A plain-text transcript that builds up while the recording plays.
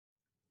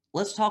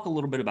Let's talk a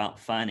little bit about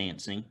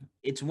financing.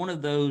 It's one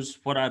of those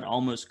what I'd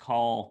almost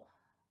call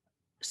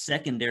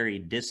secondary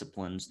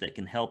disciplines that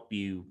can help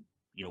you,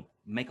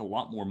 make a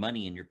lot more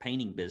money in your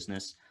painting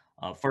business.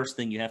 First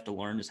thing you have to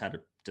learn is how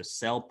to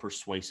sell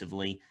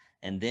persuasively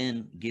and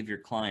then give your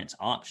clients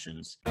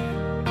options.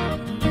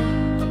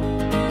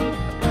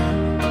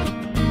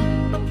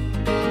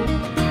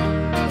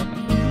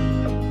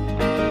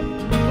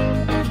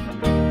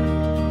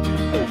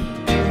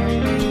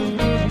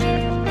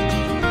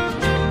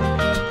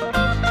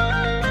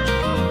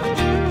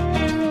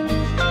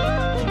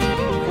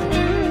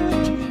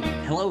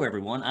 Hello,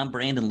 everyone. I'm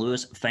Brandon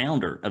Lewis,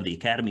 founder of the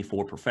Academy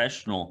for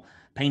Professional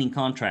Painting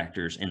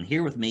Contractors. And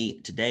here with me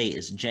today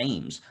is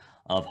James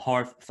of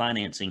Hearth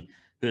Financing,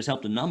 who has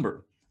helped a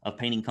number of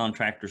painting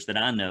contractors that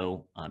I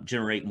know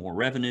generate more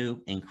revenue,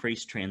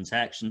 increase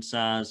transaction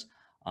size,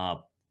 uh,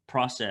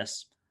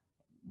 process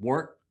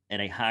work at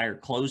a higher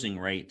closing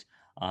rate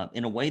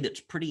in a way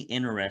that's pretty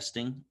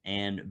interesting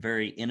and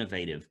very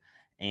innovative.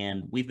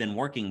 And we've been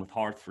working with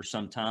Hearth for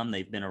some time.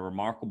 They've been a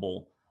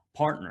remarkable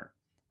partner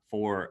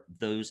for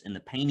those in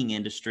the painting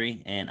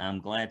industry, and I'm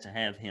glad to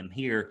have him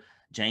here.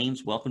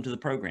 James, welcome to the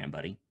program,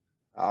 buddy.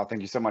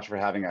 Thank you so much for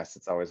having us.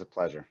 It's always a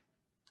pleasure.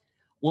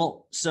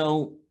 Well,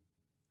 so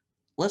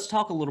let's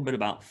talk a little bit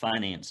about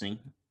financing.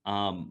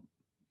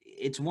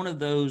 It's one of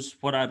those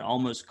what I'd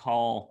almost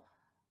call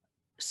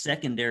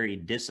secondary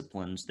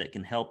disciplines that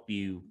can help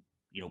you,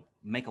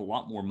 make a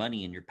lot more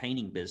money in your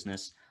painting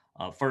business.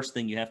 First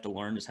thing you have to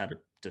learn is how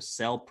to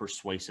sell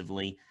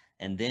persuasively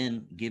and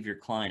then give your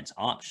clients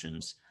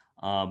options.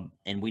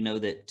 And we know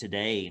that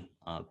today,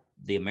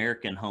 the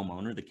American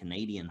homeowner, the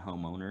Canadian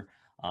homeowner,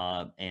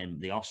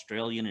 and the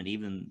Australian and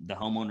even the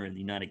homeowner in the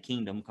United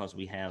Kingdom, because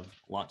we have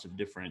lots of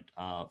different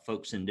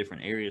folks in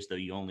different areas, though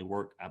you only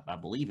work, I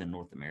believe, in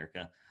North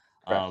America,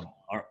 Correct.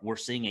 we're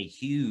seeing a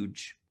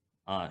huge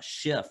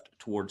shift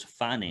towards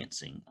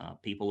financing.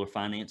 People are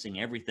financing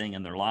everything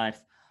in their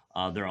life,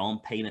 their own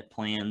payment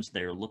plans.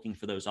 They're looking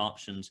for those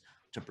options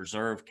to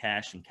preserve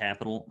cash and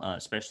capital,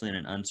 especially in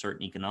an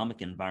uncertain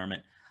economic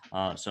environment.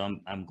 So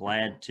I'm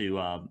glad to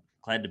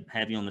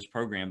have you on this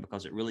program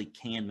because it really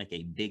can make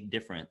a big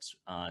difference,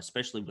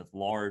 especially with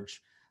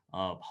large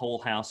whole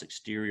house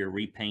exterior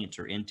repaints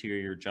or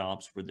interior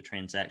jobs where the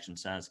transaction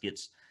size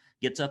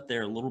gets up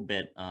there a little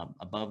bit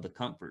above the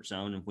comfort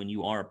zone. And when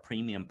you are a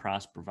premium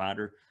price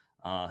provider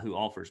who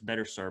offers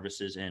better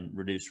services and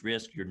reduced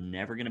risk, you're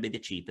never going to be the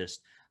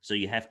cheapest. So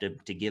you have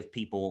to give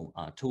people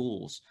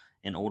tools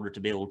in order to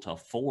be able to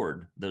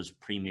afford those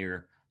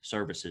premier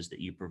services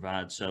that you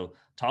provide. So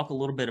talk a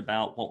little bit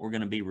about what we're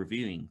going to be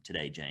reviewing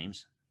today,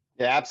 James.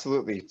 Yeah,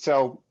 absolutely.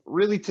 So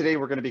really today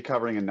we're going to be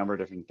covering a number of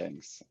different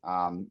things.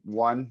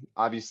 One,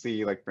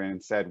 obviously, like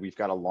Brandon said, we've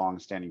got a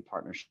long-standing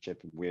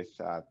partnership with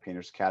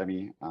Painters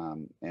Academy.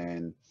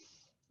 And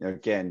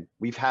again,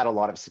 we've had a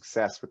lot of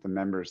success with the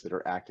members that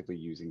are actively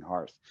using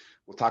Hearth.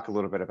 We'll talk a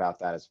little bit about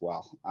that as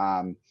well.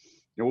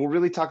 We'll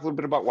really talk a little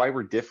bit about why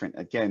we're different.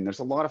 Again, there's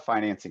a lot of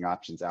financing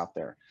options out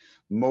there.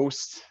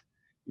 Most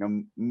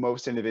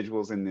most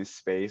individuals in this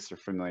space are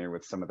familiar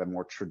with some of the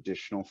more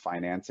traditional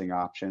financing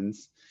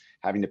options,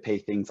 having to pay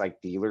things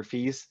like dealer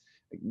fees.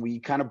 We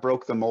kind of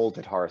broke the mold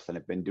at Hearth and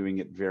have been doing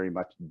it very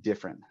much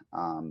different.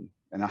 And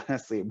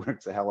honestly, it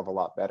works a hell of a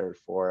lot better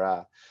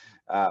for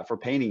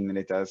painting than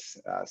it does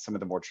some of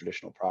the more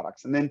traditional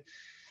products. And then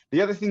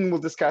the other thing we'll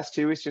discuss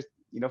too is just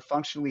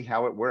functionally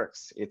how it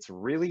works. It's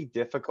really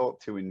difficult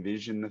to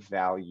envision the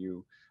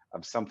value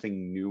of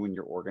something new in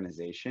your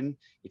organization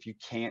if you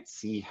can't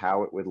see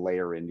how it would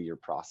layer into your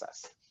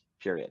process,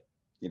 period.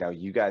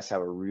 You guys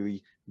have a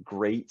really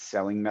great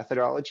selling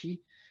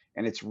methodology,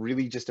 and it's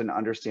really just an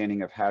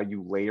understanding of how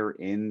you layer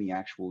in the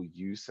actual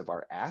use of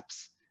our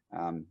apps,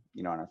 on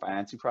our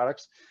financing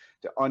products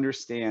to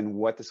understand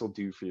what this will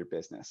do for your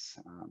business.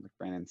 Like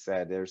Brandon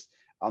said, there's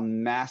a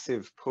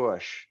massive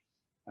push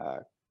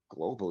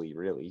globally,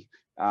 really,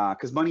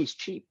 because money's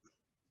cheap.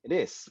 It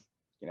is.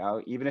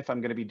 Even if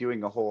I'm going to be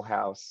doing a whole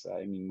house,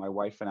 I mean, my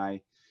wife and I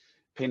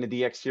painted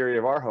the exterior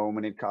of our home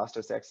and it cost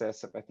us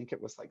excess of, I think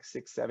it was like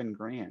 6-7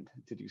 grand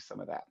to do some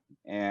of that.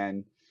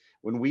 And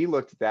when we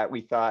looked at that, we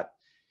thought,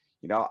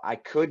 I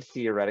could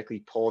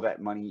theoretically pull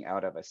that money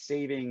out of a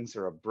savings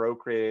or a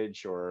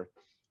brokerage or,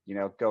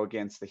 go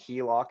against the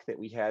HELOC that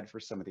we had for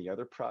some of the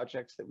other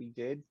projects that we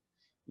did,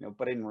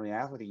 but in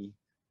reality,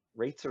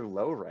 rates are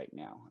low right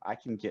now. I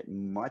can get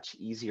much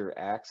easier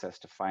access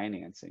to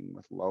financing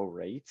with low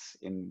rates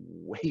in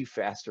way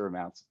faster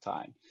amounts of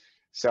time.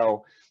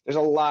 So there's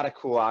a lot of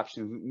cool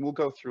options. We'll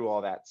go through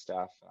all that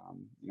stuff.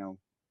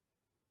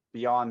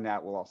 Beyond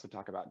that, we'll also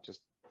talk about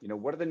just,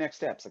 what are the next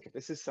steps? Like if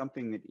this is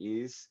something that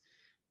is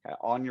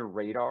on your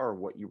radar or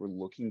what you were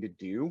looking to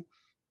do,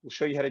 we'll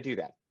show you how to do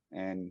that.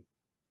 And,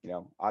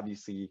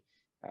 obviously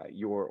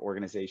your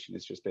organization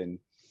has just been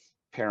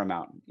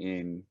paramount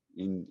in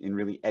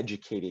really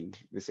educating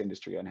this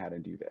industry on how to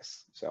do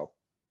this. So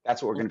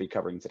that's what we're going to be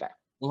covering today.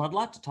 Well, I'd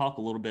like to talk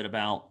a little bit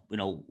about,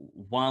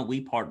 why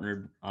we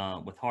partnered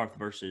with Hearth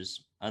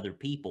versus other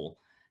people.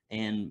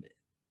 And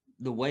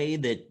the way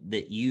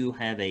that you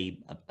have a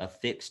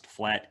fixed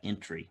flat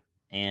entry,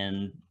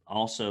 and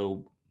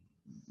also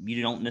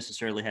you don't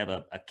necessarily have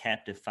a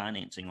captive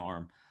financing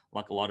arm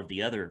like a lot of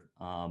the other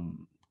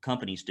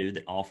companies do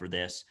that offer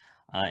this.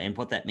 And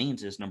what that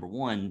means is, number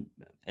one,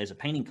 as a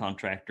painting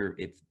contractor,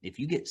 if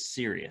you get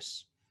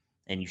serious,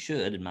 and you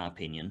should, in my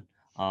opinion,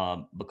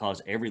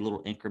 because every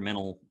little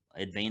incremental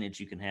advantage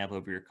you can have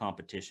over your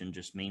competition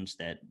just means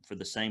that for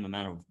the same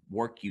amount of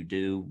work you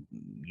do,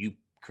 you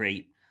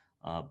create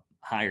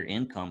higher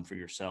income for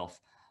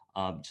yourself.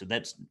 So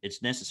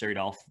it's necessary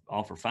to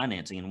offer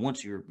financing, and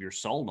once you're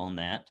sold on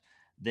that,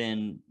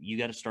 then you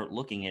got to start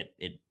looking at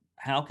it.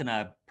 How can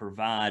I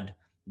provide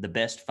the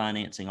best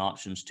financing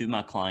options to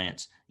my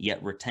clients,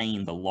 yet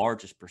retain the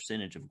largest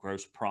percentage of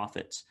gross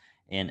profits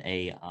in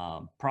a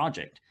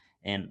project?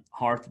 And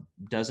Hearth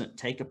doesn't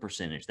take a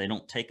percentage. They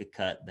don't take a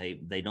cut.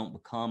 They don't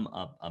become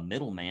a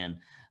middleman.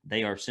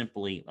 They are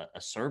simply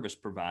a service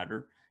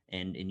provider,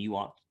 and you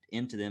opt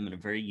into them in a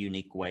very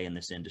unique way in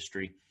this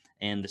industry.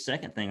 And the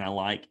second thing I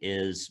like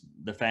is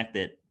the fact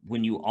that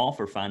when you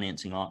offer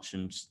financing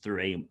options through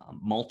a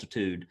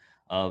multitude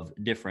of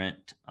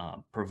different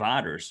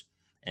providers,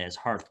 as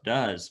Hearth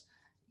does,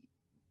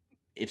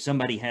 if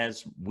somebody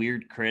has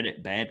weird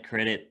credit, bad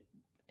credit,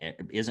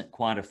 isn't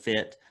quite a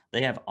fit,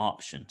 they have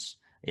options.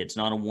 It's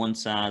not a one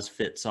size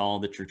fits all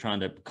that you're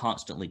trying to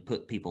constantly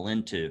put people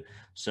into.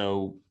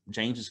 So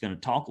James is going to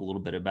talk a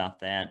little bit about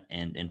that,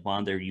 and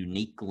why they're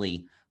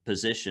uniquely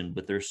positioned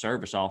with their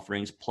service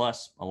offerings,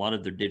 plus a lot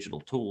of their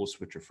digital tools,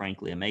 which are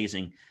frankly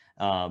amazing,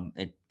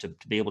 and to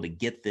be able to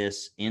get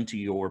this into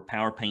your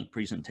Power Paint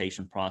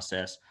presentation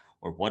process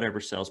or whatever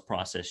sales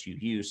process you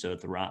use. So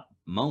at the right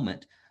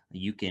moment,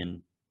 you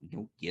can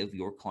give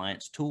your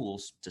clients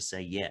tools to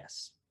say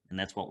yes. And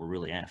that's what we're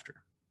really after.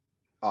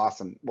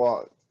 Awesome.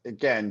 Well,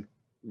 again,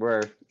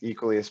 we're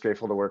equally as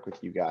grateful to work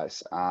with you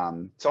guys.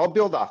 So I'll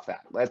build off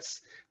that.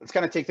 Let's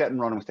kind of take that and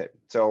run with it.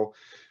 So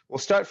we'll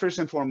start first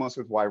and foremost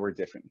with why we're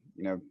different.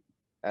 You know,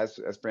 as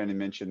Brandon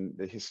mentioned,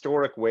 the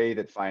historic way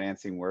that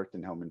financing worked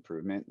in home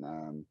improvement,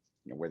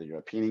 you know, whether you're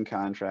a painting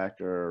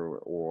contractor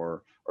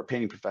or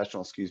painting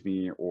professional, excuse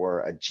me, or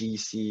a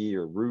GC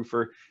or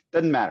roofer,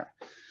 doesn't matter.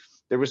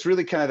 There was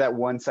really kind of that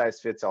one size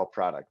fits all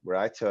product where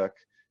I took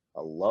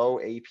a low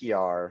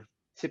APR,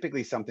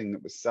 typically something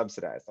that was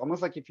subsidized,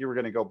 almost like if you were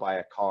going to go buy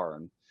a car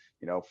and,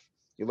 you know,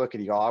 you look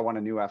and you go, oh, I want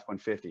a new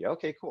F-150.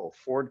 Okay, cool.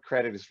 Ford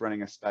Credit is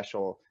running a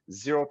special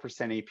 0%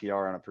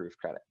 APR on approved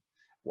credit.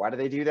 Why do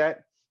they do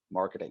that?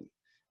 Marketing.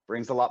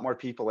 Brings a lot more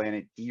people in.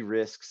 It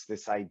de-risks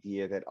this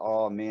idea that,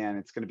 oh man,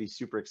 it's going to be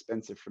super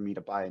expensive for me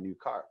to buy a new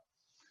car.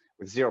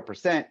 With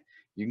 0%,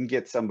 you can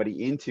get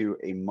somebody into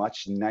a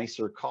much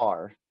nicer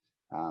car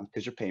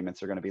because your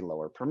payments are going to be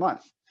lower per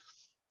month.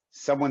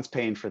 Someone's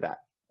paying for that.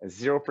 A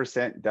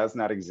 0% does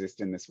not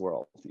exist in this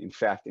world. In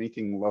fact,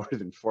 anything lower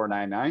than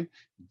 499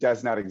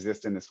 does not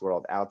exist in this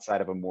world outside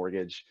of a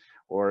mortgage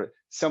or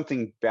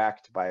something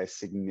backed by a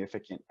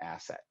significant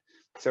asset.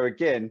 So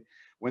again,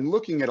 when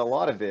looking at a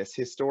lot of this,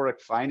 historic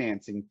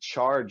financing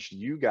charged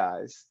you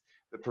guys,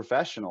 the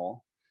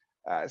professional,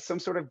 some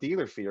sort of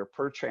dealer fee or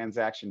per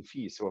transaction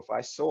fee. So if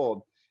I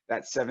sold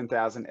that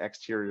 7,000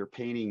 exterior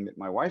painting that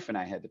my wife and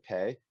I had to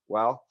pay,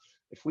 well,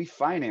 if we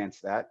finance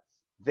that,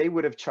 they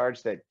would have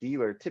charged that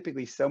dealer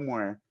typically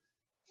somewhere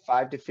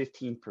 5 to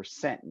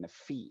 15% in a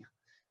fee.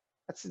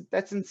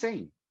 That's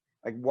insane.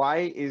 Like,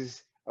 why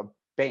is a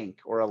bank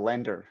or a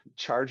lender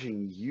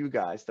charging you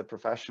guys, the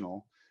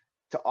professional,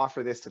 to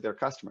offer this to their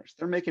customers?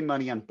 They're making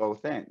money on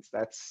both ends.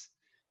 That's,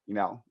 you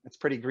know, that's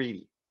pretty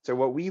greedy. So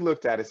what we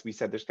looked at is we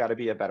said there's got to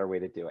be a better way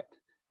to do it.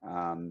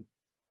 And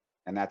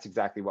that's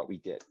exactly what we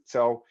did.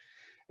 So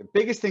the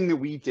biggest thing that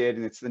we did,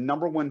 and it's the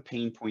number one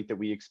pain point that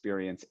we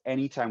experience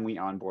anytime we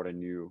onboard a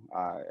new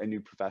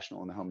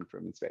professional in the home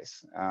improvement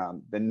space.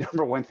 The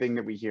number one thing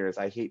that we hear is,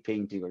 I hate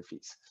paying dealer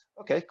fees.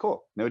 Okay,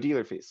 cool. No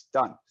dealer fees.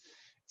 Done.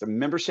 It's a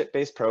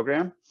membership-based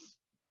program,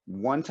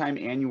 one-time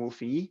annual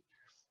fee.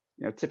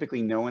 You know,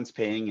 typically no one's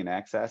paying in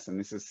excess, and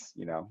this is,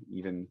 you know,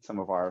 even some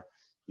of our,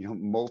 you know,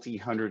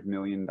 multi-$100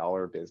 million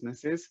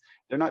businesses,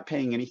 they're not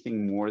paying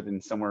anything more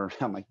than somewhere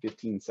around like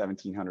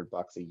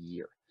 $1,500-1,700 a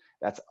year.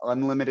 That's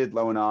unlimited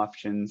loan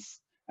options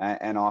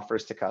and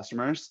offers to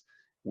customers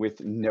with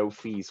no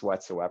fees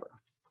whatsoever.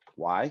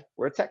 Why?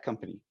 We're a tech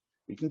company.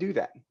 We can do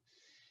that.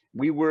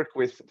 We work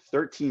with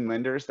 13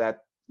 lenders. That,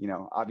 you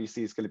know,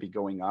 obviously is going to be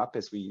going up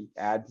as we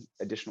add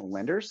additional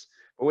lenders.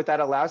 But what that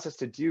allows us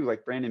to do,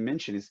 like Brandon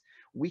mentioned, is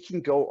we can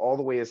go all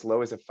the way as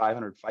low as a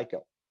 500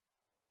 FICO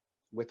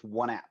with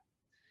one app.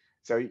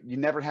 So you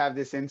never have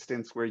this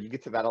instance where you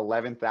get to that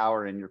 11th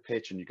hour in your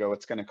pitch and you go,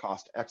 it's going to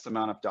cost X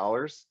amount of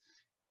dollars.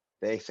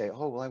 They say,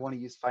 oh, well, I want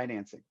to use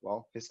financing.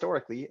 Well,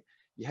 historically,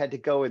 you had to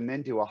go and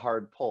then do a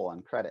hard pull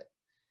on credit.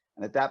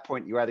 And at that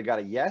point, you either got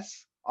a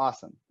yes,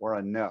 awesome, or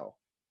a no.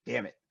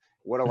 Damn it,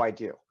 what do I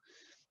do?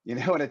 You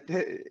know, and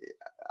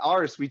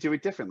ours, we do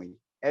it differently.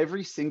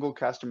 Every single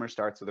customer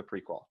starts with a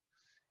pre-qual.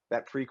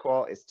 That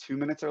pre-qual is 2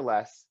 minutes or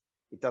less.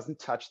 It doesn't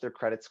touch their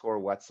credit score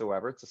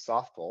whatsoever. It's a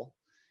soft pull.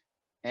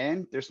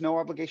 and there's no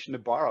obligation to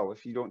borrow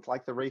if you don't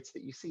like the rates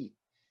that you see.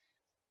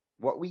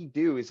 What we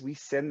do is we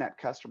send that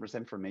customer's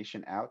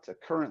information out to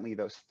currently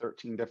those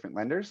 13 different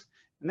lenders,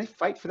 and they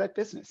fight for that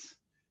business,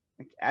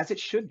 like, as it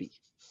should be.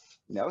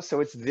 So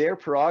it's their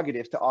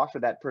prerogative to offer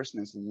that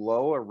person as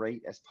low a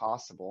rate as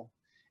possible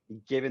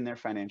given their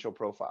financial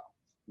profile.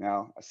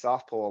 Now, a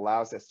soft pull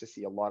allows us to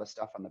see a lot of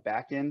stuff on the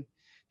back end,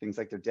 things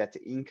like their debt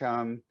to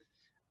income,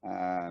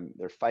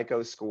 their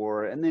FICO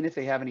score, and then if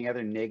they have any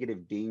other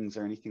negative dings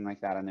or anything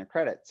like that on their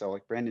credit. So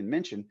like Brandon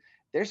mentioned,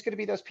 there's going to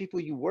be those people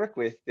you work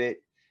with that,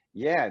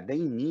 yeah, they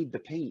need the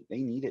paint,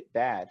 they need it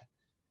bad.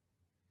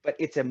 But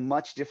it's a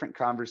much different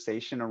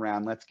conversation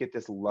around, let's get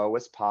this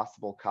lowest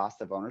possible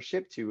cost of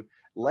ownership to,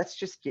 let's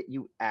just get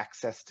you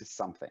access to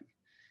something.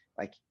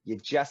 Like, you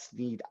just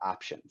need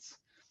options.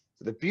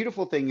 So the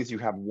beautiful thing is you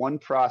have one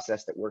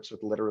process that works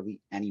with literally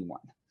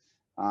anyone.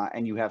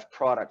 And you have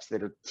products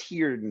that are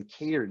tiered and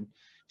catered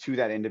to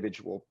that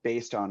individual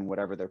based on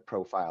whatever their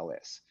profile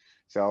is.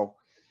 So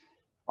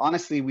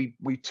honestly,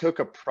 we took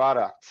a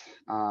product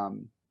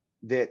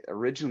that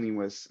originally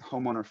was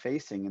homeowner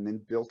facing and then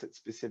built it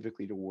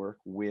specifically to work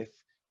with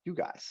you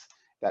guys,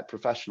 that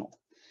professional.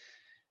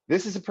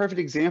 This is a perfect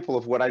example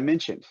of what I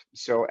mentioned.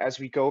 So as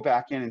we go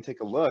back in and take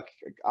a look,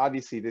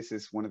 obviously this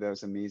is one of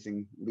those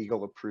amazing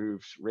legal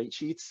approved rate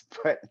sheets,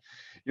 but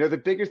the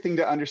bigger thing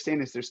to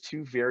understand is there's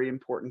two very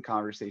important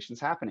conversations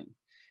happening.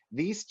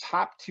 These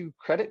top two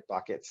credit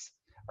buckets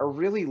are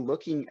really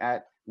looking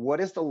at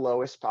what is the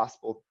lowest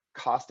possible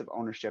cost of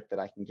ownership that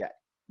I can get.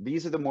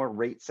 These are the more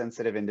rate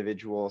sensitive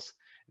individuals.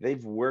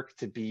 They've worked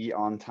to be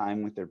on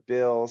time with their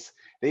bills.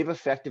 They've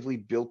effectively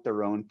built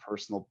their own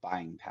personal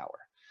buying power.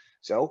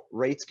 So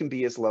rates can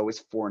be as low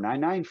as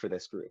 4.99 for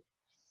this group.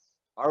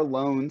 Our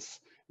loans,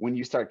 when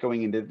you start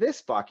going into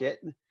this bucket,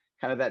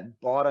 kind of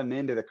that bottom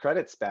end of the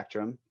credit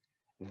spectrum,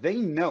 they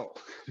know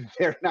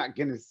they're not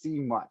going to see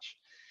much,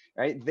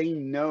 right? They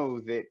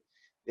know that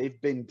they've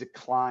been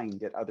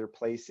declined at other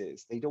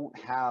places. They don't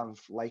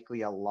have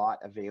likely a lot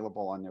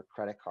available on their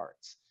credit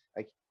cards.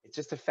 Like, it's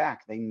just a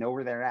fact. They know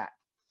where they're at.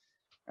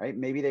 Right?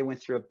 Maybe they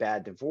went through a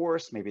bad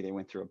divorce, maybe they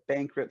went through a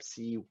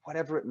bankruptcy,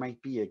 whatever it might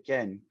be.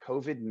 Again,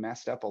 COVID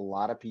messed up a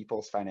lot of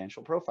people's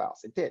financial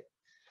profiles. It did.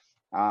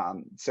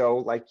 So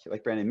like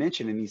Brandon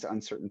mentioned, in these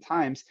uncertain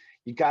times,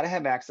 you got to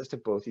have access to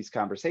both these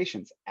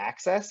conversations,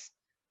 access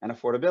and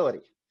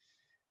affordability.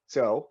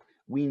 So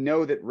we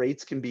know that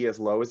rates can be as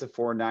low as a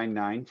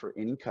 4.99 for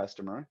any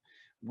customer.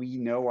 We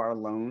know our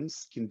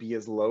loans can be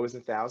as low as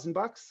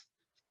 $1,000,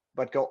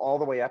 but go all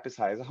the way up as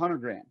high as 100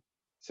 grand.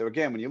 So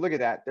again, when you look at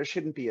that, there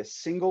shouldn't be a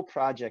single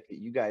project that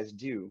you guys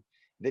do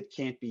that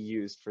can't be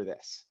used for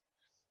this.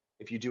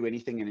 If you do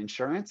anything in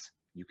insurance,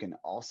 you can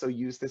also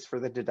use this for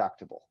the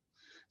deductible.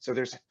 So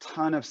there's a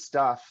ton of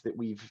stuff that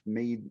we've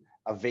made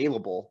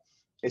available.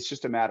 It's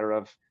just a matter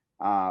of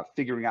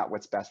figuring out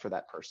what's best for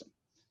that person.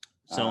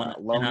 So,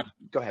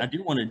 Go I ahead.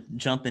 do want to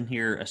jump in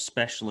here,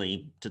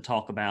 especially to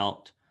talk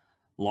about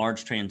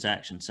large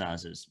transaction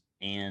sizes.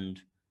 And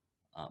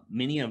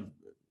many of,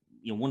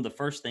 one of the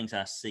first things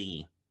I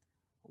see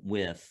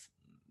with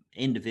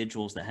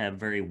individuals that have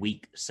very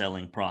weak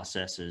selling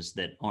processes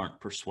that aren't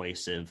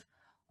persuasive,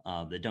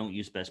 that don't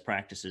use best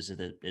practices,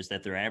 is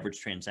that their average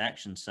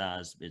transaction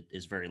size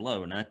is very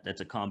low. And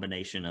that's a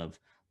combination of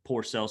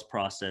poor sales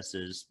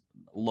processes,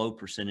 low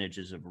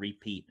percentages of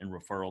repeat and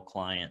referral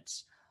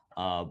clients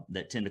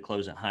that tend to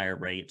close at higher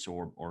rates,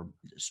 or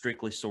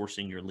strictly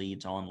sourcing your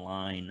leads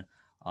online,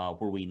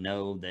 where we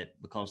know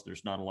that because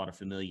there's not a lot of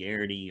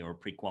familiarity or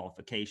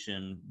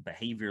pre-qualification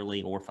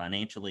behaviorally or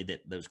financially,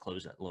 that those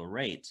close at low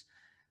rates.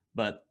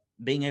 But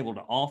being able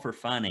to offer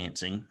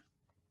financing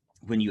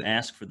when you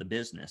ask for the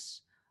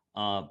business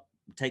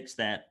takes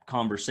that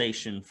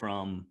conversation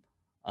from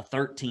a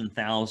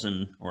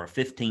 $13,000 or a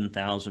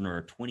 $15,000 or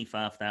a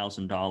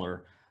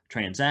 $25,000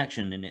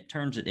 transaction, and it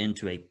turns it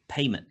into a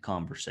payment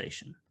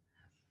conversation.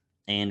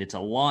 And it's a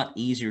lot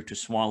easier to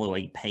swallow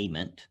a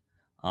payment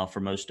for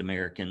most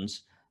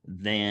Americans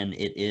than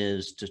it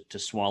is to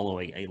swallow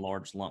a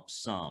large lump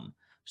sum.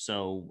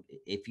 So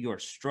if you are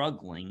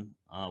struggling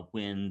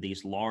when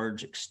these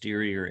large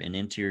exterior and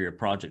interior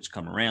projects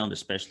come around,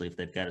 especially if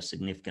they've got a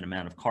significant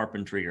amount of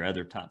carpentry or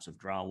other types of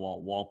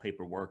drywall,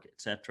 wallpaper work,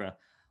 etc.,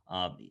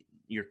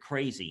 you're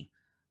crazy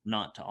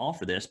not to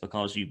offer this,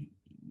 because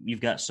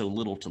you've got so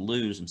little to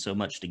lose and so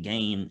much to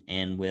gain.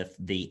 And with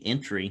the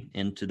entry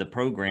into the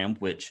program,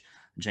 which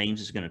James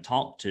is going to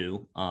talk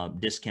to,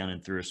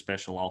 discounted through a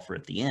special offer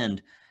at the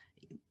end,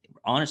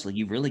 honestly,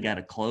 you've really got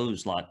to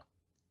close like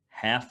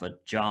half a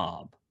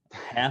job,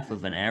 half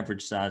of an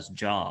average sized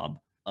job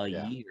a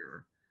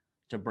year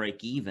to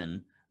break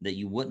even, that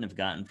you wouldn't have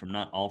gotten from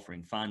not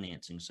offering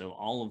financing. So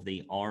all of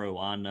the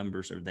ROI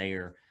numbers are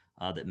there,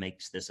 that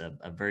makes this a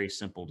very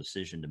simple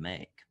decision to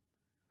make.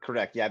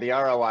 Correct. Yeah, the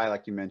ROI,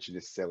 like you mentioned,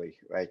 is silly.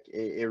 Like,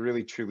 it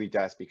really truly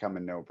does become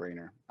a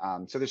no-brainer.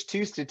 So there's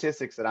two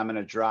statistics that I'm going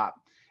to drop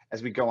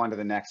as we go on to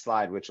the next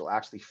slide, which will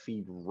actually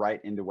feed right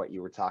into what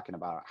you were talking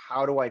about.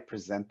 How do I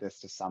present this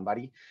to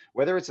somebody,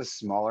 whether it's a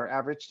smaller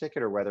average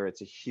ticket or whether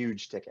it's a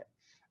huge ticket?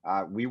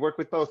 We work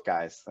with both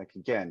guys. Like,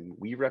 again,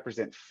 we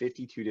represent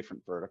 52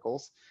 different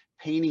verticals,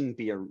 painting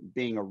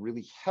being a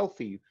really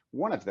healthy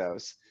one of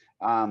those.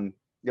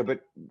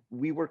 But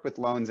we work with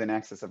loans in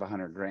excess of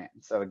 100 grand.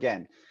 So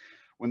again,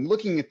 when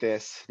looking at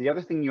this, the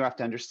other thing you have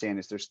to understand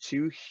is there's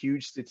two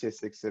huge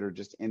statistics that are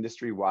just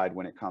industry wide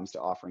when it comes to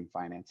offering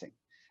financing.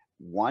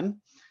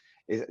 One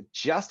is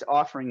just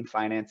offering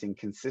financing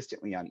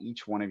consistently on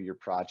each one of your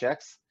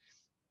projects,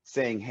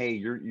 saying, hey,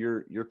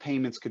 your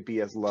payments could be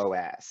as low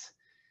as.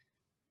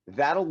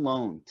 That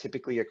alone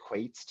typically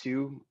equates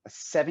to a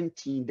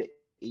 17 to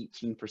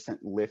 18%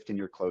 lift in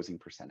your closing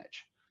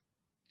percentage.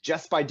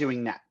 Just by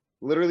doing that,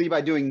 literally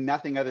by doing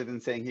nothing other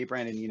than saying, hey,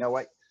 Brandon, you know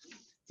what?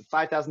 It's a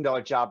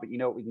 $5,000 job, but you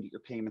know what? We can get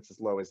your payments as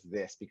low as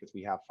this because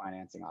we have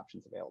financing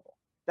options available.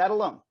 That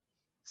alone,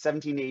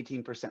 17 to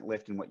 18%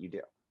 lift in what you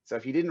do. So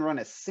if you didn't run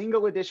a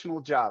single additional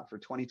job for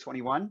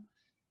 2021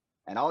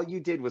 and all you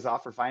did was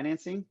offer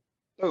financing,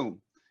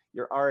 boom,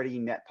 you're already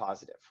net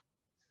positive.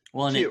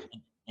 Well, and Two,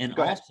 and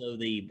go ahead. also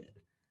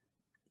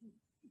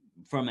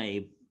from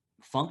a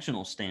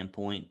functional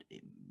standpoint,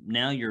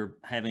 now you're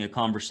having a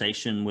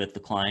conversation with the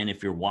client,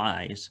 if you're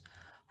wise,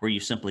 where you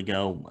simply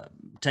go,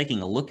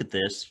 taking a look at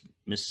this,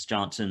 Mrs.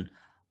 Johnson,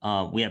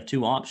 we have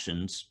two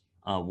options.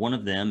 One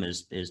of them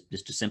is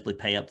to simply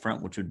pay up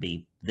front, which would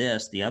be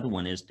this. The other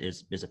one is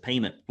a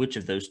payment. Which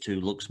of those two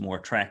looks more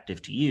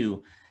attractive to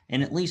you?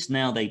 And at least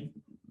now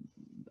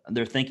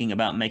they're thinking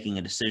about making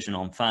a decision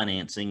on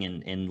financing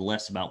and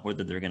less about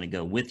whether they're going to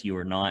go with you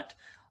or not.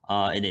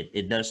 And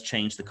it does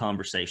change the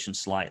conversation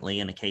slightly,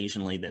 and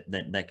occasionally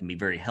that can be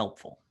very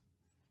helpful.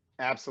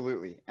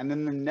 Absolutely. And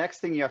then the next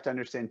thing you have to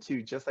understand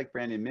too, just like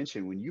Brandon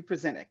mentioned, when you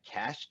present a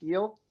cash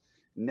deal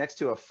next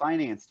to a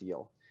finance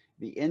deal,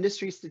 the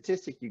industry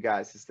statistic, you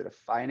guys, is that a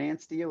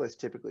finance deal is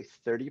typically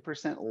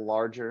 30%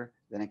 larger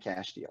than a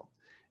cash deal.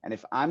 And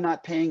if I'm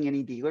not paying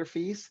any dealer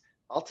fees,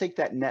 I'll take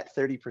that net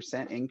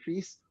 30%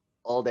 increase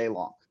all day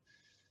long.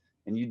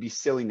 And you'd be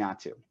silly not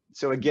to.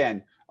 So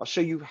again, I'll show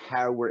you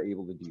how we're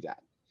able to do that.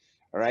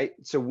 All right.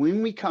 So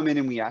when we come in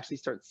and we actually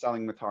start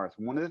selling with Hearth,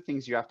 one of the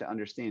things you have to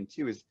understand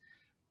too is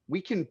we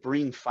can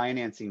bring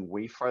financing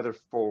way farther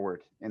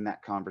forward in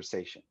that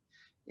conversation.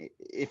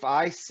 If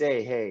I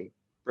say, hey,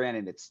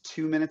 Brandon, it's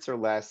 2 minutes or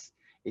less,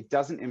 it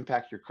doesn't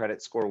impact your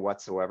credit score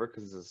whatsoever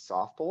because it's a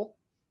soft pull.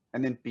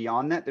 And then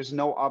beyond that, there's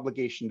no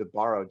obligation to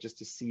borrow just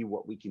to see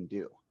what we can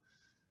do.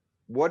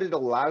 What it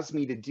allows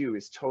me to do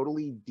is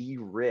totally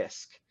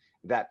de-risk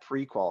that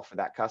pre-qual for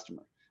that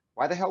customer.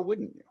 Why the hell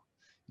wouldn't you?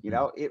 You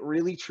know, it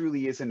really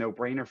truly is a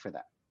no-brainer for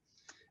them.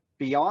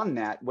 Beyond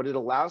that, what it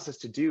allows us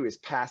to do is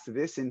pass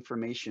this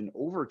information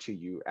over to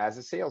you as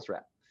a sales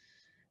rep.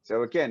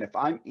 So again, if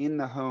I'm in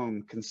the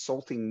home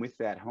consulting with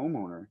that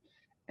homeowner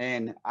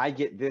and I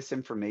get this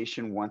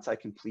information once I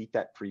complete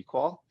that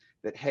pre-qual,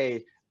 that,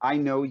 hey, I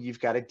know you've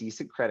got a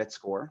decent credit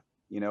score,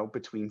 you know,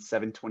 between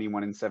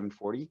 721 and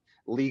 740.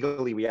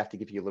 Legally, we have to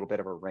give you a little bit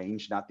of a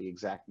range, not the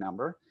exact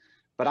number.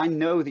 But I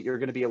know that you're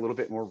going to be a little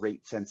bit more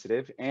rate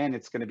sensitive, and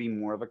it's going to be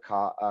more of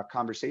a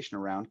conversation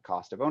around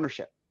cost of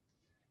ownership,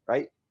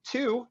 right?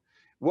 Two,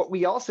 what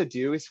we also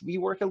do is we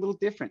work a little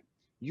different.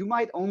 You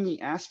might only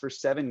ask for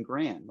 7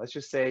 grand. Let's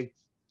just say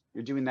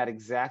you're doing that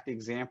exact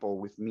example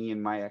with me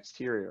and my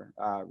exterior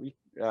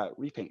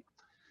repaint.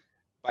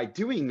 By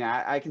doing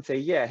that, I can say,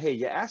 yeah, hey,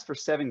 you asked for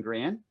 7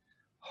 grand.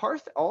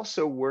 Hearth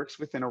also works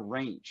within a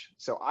range.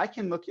 So I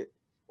can look at,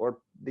 or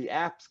the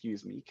app,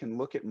 excuse me, can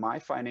look at my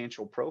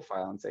financial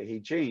profile and say, hey,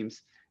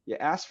 James, you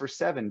asked for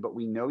 7, but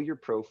we know your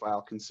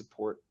profile can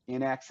support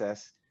in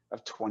excess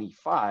of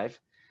 25.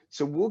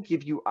 So we'll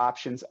give you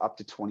options up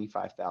to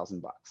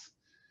 25,000 bucks.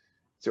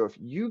 So if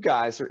you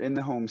guys are in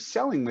the home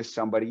selling with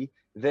somebody,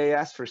 they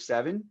ask for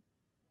 7,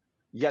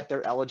 yet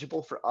they're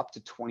eligible for up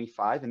to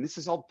 25. And this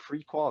is all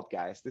pre-qualified,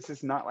 guys. This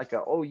is not like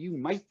a, oh, you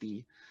might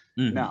be.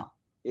 Mm-hmm. No,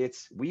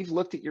 it's, we've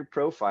looked at your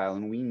profile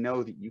and we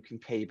know that you can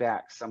pay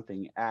back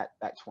something at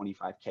that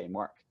 25K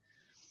mark.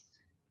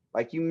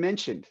 Like you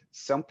mentioned,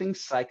 something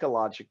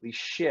psychologically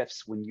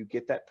shifts when you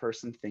get that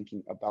person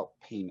thinking about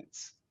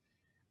payments.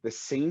 The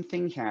same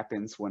thing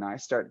happens when I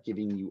start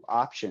giving you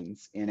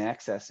options in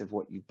excess of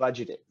what you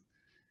budgeted.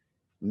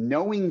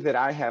 Knowing that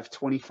I have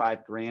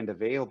 25 grand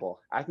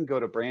available, I can go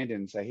to Brandon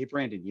and say, hey,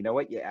 Brandon, you know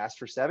what? You asked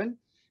for 7,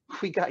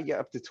 we got you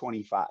up to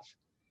 25.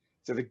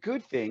 So the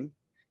good thing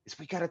is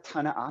we got a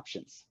ton of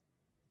options.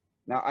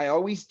 Now, I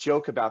always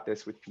joke about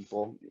this with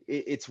people.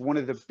 It's one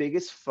of the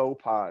biggest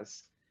faux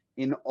pas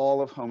in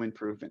all of home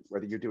improvement,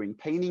 whether you're doing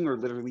painting or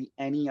literally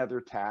any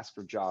other task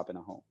or job in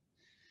a home.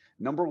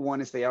 Number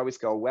one is they always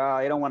go, well,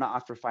 I don't want to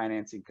offer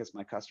financing because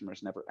my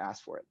customers never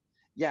asked for it.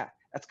 Yeah,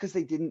 that's because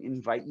they didn't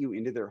invite you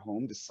into their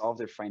home to solve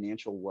their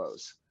financial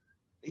woes.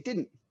 They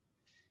didn't.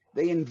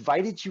 They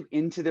invited you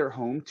into their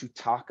home to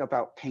talk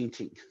about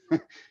painting.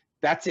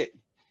 That's it.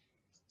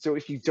 So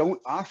if you don't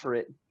offer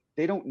it,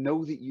 they don't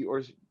know that you,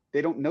 or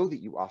they don't know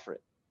that you offer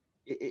it.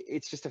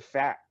 It's just a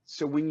fact.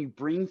 So when you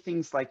bring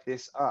things like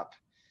this up,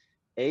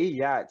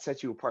 yeah, it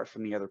sets you apart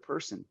from the other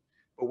person.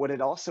 But what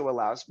it also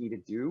allows me to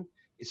do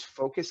is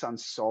focus on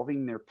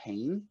solving their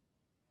pain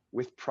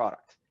with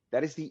product.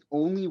 That is the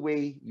only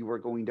way you are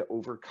going to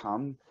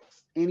overcome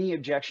any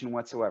objection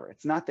whatsoever.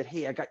 It's not that,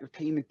 hey, I got your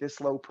payment this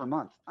low per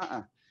month.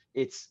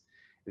 It's,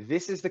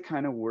 this is the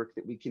kind of work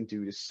that we can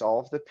do to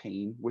solve the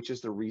pain, which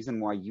is the reason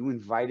why you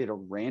invited a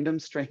random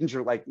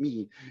stranger like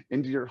me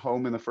into your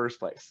home in the first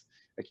place.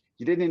 Like,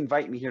 you didn't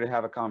invite me here to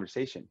have a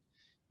conversation.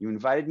 You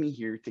invited me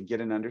here to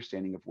get an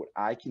understanding of what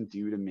I can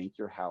do to make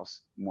your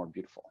house more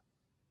beautiful.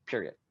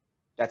 Period.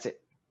 That's it.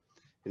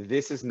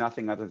 This is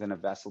nothing other than a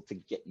vessel to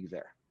get you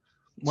there.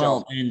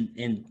 Well, So, and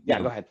yeah,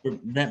 you go know, ahead. for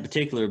that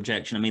particular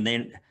objection, I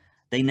mean,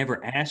 they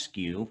never ask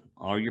you,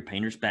 are your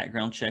painters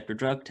background checked or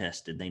drug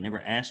tested? They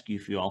never ask you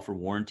if you offer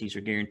warranties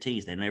or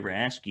guarantees. They never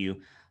ask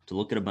you to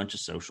look at a bunch of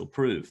social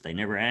proof. They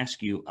never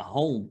ask you a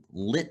whole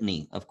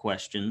litany of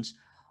questions.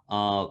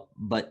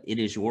 But it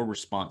is your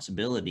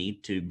responsibility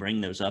to bring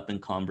those up in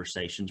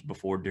conversations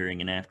before,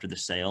 during, and after the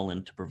sale,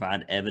 and to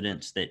provide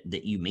evidence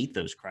that you meet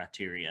those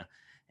criteria.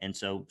 And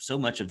so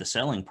much of the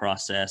selling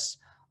process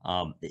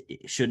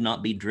it should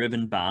not be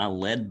driven by,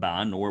 led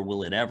by, nor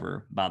will it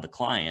ever by the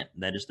client.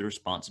 That is the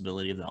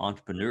responsibility of the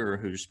entrepreneur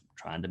who's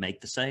trying to make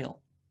the sale.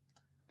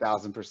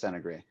 1000%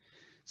 agree.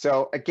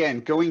 So again,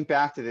 going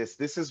back to this,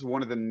 this is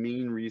one of the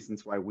main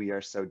reasons why we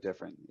are so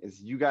different,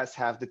 is you guys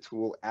have the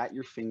tool at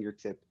your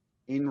fingertip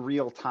in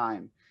real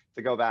time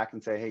to go back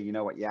and say, hey, you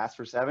know what, you asked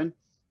for 7,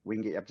 we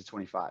can get you up to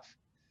 25.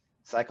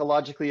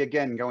 Psychologically,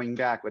 again, going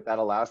back, what that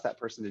allows that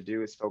person to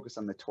do is focus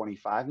on the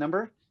 25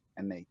 number,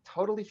 and they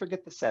totally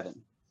forget the 7.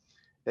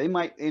 They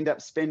might end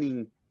up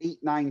spending $8,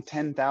 $9,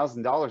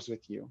 $10,000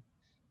 with you.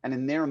 And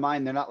in their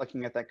mind, they're not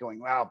looking at that going,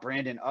 wow,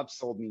 Brandon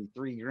upsold me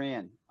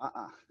 $3,000.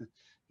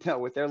 No,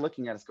 what they're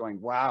looking at is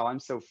going, wow, I'm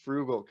so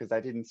frugal because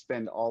I didn't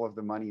spend all of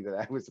the money that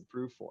I was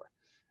approved for.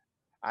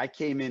 I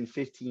came in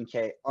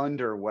 15K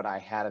under what I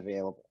had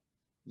available.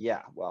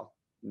 Yeah, well,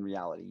 in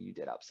reality, you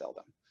did upsell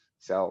them.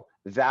 So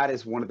that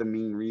is one of the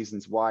main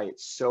reasons why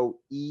it's so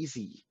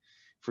easy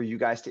for you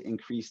guys to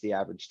increase the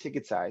average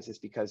ticket size, is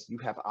because you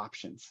have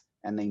options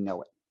and they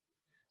know it.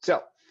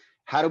 So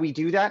how do we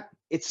do that?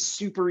 It's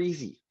super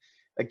easy.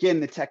 Again,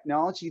 the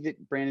technology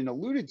that Brandon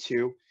alluded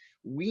to,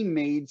 we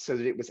made so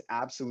that it was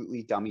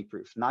absolutely dummy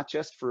proof, not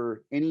just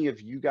for any of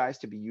you guys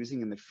to be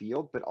using in the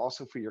field, but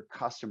also for your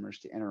customers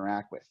to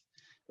interact with,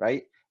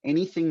 right?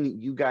 Anything that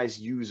you guys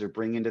use or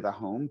bring into the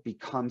home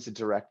becomes a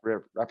direct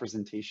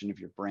representation of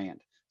your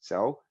brand.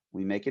 So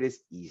we make it as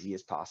easy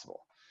as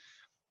possible.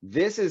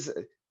 This is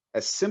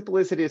as simple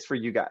as it is for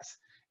you guys.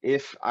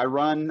 If I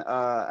run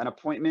an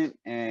appointment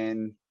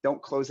and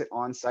don't close it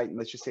on site, and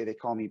let's just say they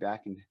call me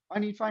back and I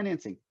need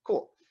financing,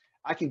 cool.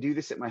 I can do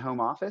this at my home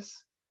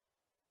office.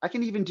 I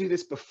can even do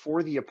this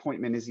before the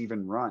appointment is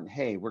even run.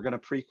 Hey, we're going to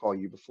pre-call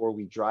you before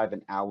we drive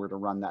an hour to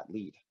run that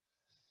lead.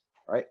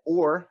 All right.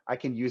 Or I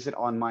can use it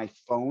on my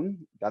phone.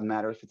 Doesn't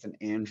matter if it's an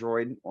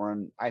Android or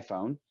an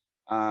iPhone,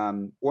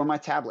 or my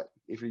tablet,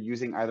 if you're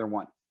using either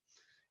one.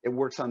 It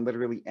works on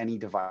literally any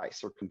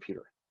device or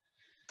computer.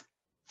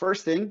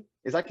 First thing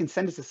is I can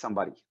send it to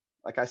somebody.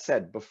 Like I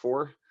said,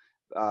 before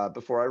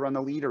I run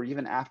the lead, or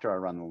even after I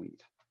run the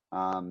lead.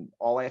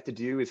 All I have to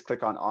do is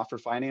click on offer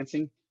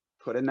financing,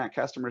 put in that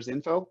customer's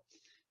info.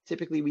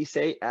 Typically we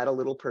say add a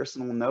little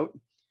personal note.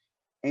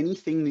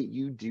 Anything that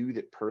you do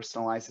that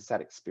personalizes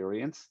that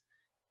experience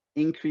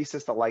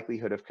increases the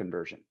likelihood of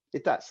conversion.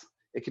 It does.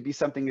 It could be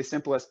something as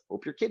simple as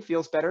hope your kid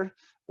feels better,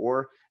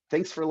 or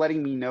thanks for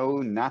letting me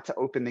know not to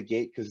open the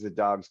gate because the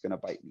dog's going to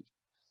bite me.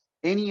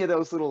 Any of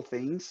those little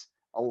things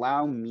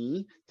allow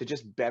me to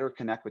just better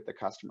connect with the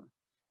customer.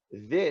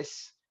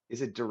 This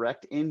is a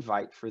direct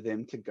invite for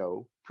them to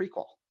go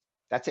pre-qual.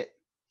 That's it.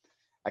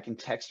 I can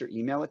text or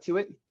email it to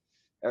it,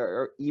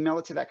 or email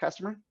it to that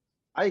customer.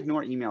 I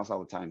ignore emails all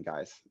the time,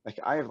 guys. Like,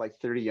 I have like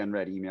 30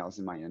 unread emails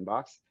in my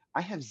inbox.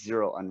 I have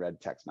 0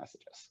 unread text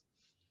messages,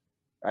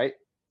 right?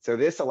 So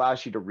this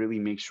allows you to really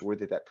make sure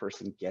that that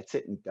person gets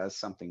it and does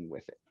something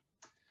with it.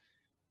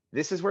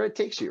 This is where it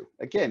takes you.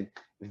 Again,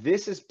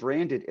 this is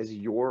branded as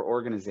your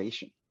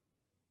organization.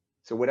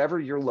 So whatever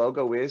your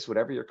logo is,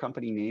 whatever your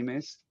company name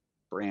is,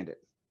 brand it.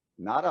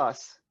 Not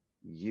us,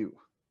 you.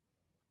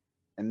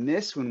 And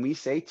this, when we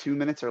say 2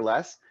 minutes or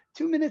less,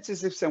 2 minutes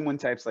is if someone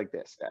types like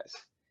this, guys.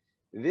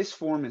 This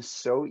form is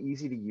so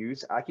easy to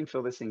use. I can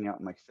fill this thing out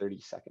in like 30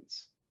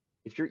 seconds.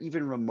 If you're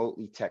even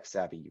remotely tech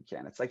savvy, you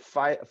can. It's like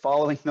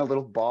following the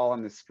little ball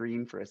on the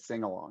screen for a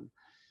sing-along,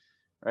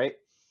 right?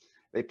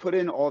 They put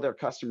in all their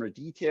customer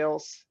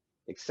details,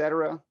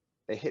 etc.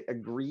 They hit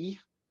agree.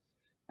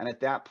 And at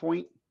that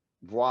point,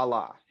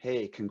 voila.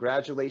 Hey,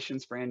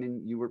 congratulations,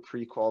 Brandon. You were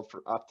pre-qualified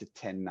for up to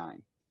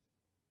 10.9,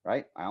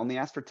 right? I only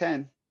asked for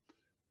 10,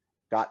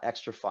 got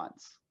extra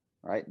funds,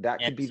 right?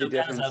 That could be the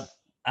difference. Guys,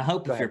 I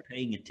hope Go if you're ahead.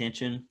 paying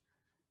attention,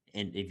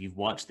 and if you've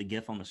watched the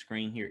GIF on the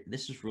screen here,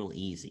 this is real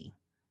easy.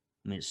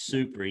 I mean, it's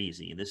super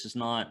easy. This is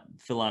not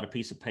fill out a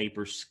piece of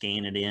paper,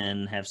 scan it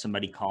in, have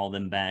somebody call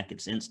them back.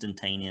 It's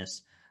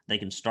instantaneous. They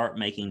can start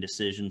making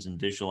decisions and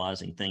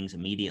visualizing things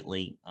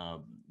immediately.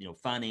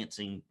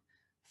 Financing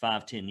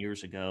 5-10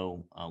 years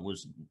ago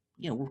was,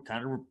 we're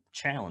kind of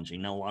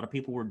challenging. Now, a lot of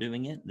people were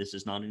doing it. This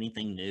is not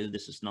anything new.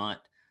 This is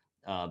not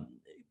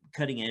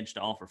cutting edge to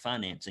offer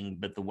financing,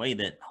 but the way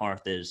that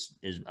Hearth is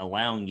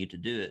allowing you to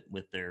do it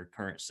with their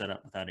current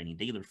setup without any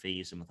dealer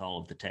fees and with all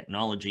of the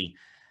technology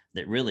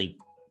that really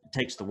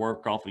takes the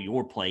work off of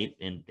your plate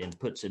and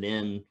puts it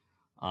in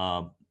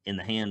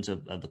the hands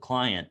of the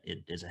client,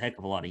 it is a heck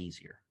of a lot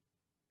easier.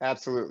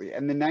 Absolutely.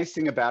 And the nice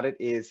thing about it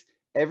is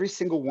every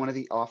single one of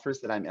the offers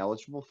that I'm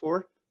eligible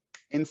for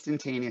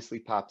instantaneously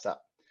pops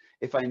up.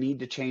 If I need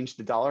to change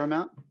the dollar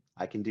amount,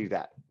 I can do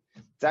that.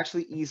 It's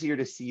actually easier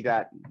to see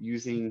that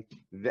using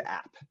the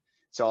app.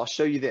 So I'll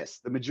show you this.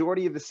 The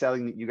majority of the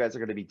selling that you guys are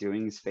going to be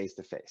doing is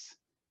face-to-face,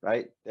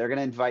 right? They're going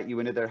to invite you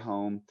into their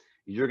home.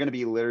 You're going to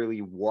be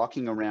literally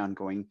walking around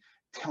going,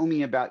 tell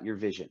me about your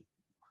vision.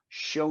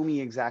 Show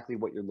me exactly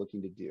what you're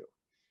looking to do.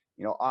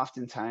 You know,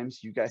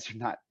 oftentimes you guys are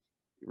not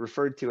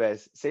referred to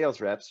as sales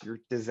reps, you're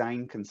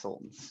design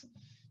consultants,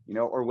 you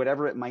know, or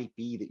whatever it might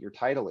be that your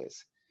title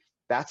is.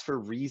 That's for a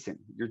reason.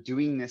 You're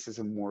doing this as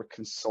a more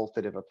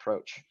consultative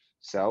approach.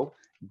 So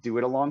do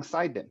it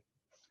alongside them.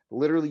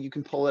 Literally, you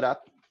can pull it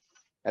up.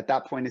 At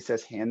that point, it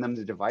says hand them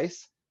the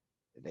device.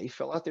 They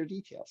fill out their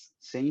details.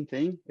 Same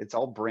thing. It's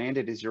all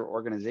branded as your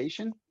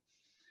organization.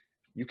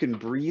 You can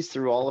breeze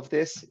through all of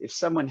this. If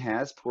someone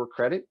has poor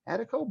credit, add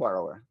a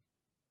co-borrower.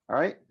 All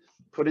right.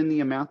 Put in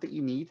the amount that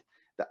you need.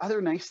 The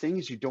other nice thing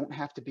is you don't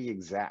have to be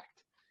exact.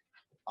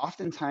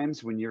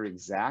 Oftentimes when you're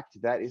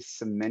exact, that is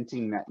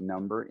cementing that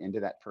number into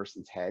that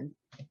person's head.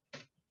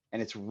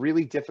 And it's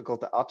really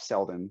difficult to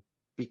upsell them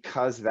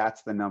because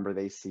that's the number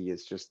they see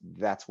is just,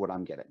 that's what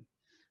I'm getting,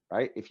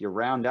 right? If you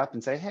round up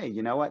and say, hey,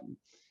 you know what?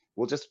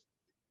 We'll just,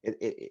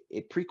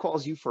 it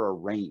pre-quals you for a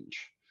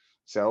range.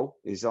 So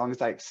as long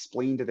as I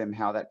explain to them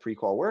how that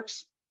pre-qual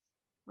works,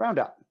 round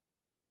up.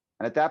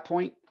 And at that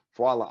point,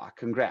 voila,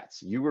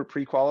 congrats. You were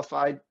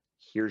pre-qualified.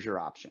 Here's your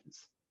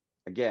options.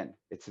 Again,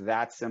 it's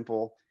that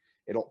simple.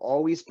 It'll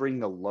always bring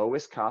the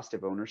lowest cost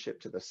of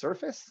ownership to the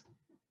surface.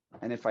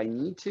 And if I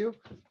need to,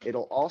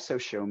 it'll also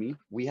show me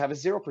we have a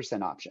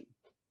 0% option.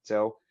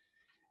 So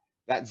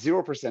that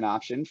 0%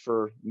 option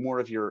for more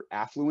of your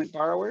affluent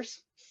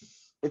borrowers,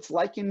 it's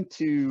likened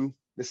to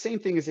the same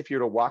thing as if you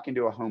were to walk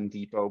into a Home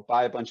Depot,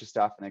 buy a bunch of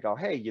stuff, and they go,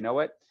 hey, you know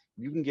what?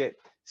 You can get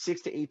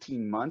 6 to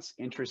 18 months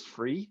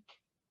interest-free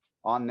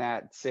on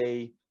that,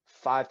 say,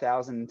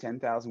 $5,000,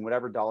 $10,000,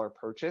 whatever dollar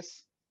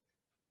purchase,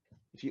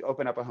 if you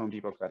open up a Home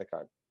Depot credit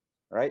card,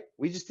 all right?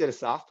 We just did a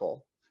soft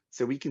pull,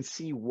 so we can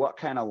see what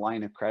kind of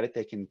line of credit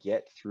they can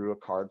get through a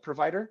card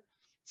provider.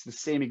 It's the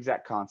same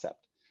exact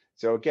concept.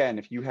 So again,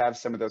 if you have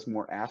some of those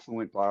more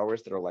affluent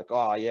borrowers that are like,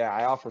 oh yeah,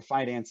 I offer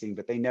financing,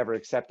 but they never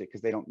accept it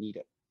because they don't need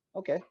it.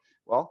 Okay,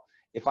 well,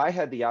 if I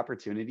had the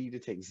opportunity to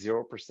take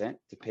 0%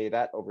 to pay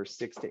that over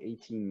 6 to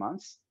 18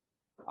 months,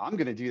 I'm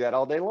gonna do that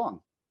all day long,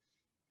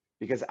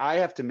 because I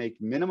have to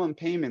make minimum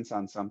payments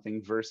on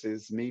something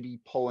versus maybe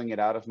pulling it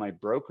out of my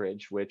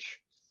brokerage, which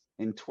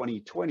in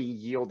 2020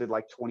 yielded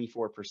like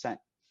 24%.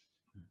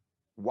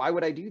 Why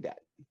would I do that?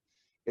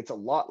 It's a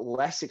lot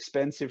less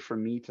expensive for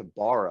me to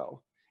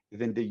borrow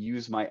than to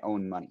use my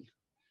own money.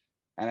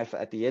 And if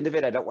at the end of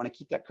it, I don't want to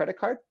keep that credit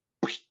card,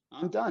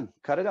 I'm done,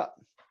 cut it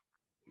up.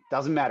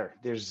 Doesn't matter.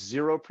 There's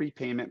 0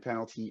 prepayment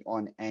penalty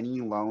on any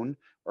loan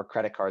or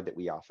credit card that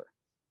we offer.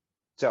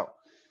 So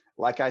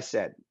like I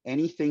said,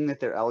 anything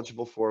that they're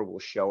eligible for will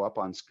show up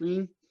on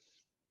screen.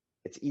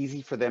 It's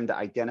easy for them to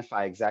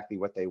identify exactly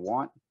what they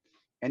want.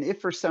 And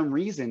if for some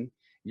reason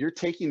you're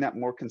taking that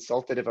more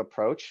consultative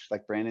approach,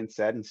 like Brandon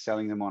said, and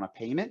selling them on a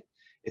payment,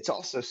 it's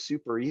also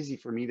super easy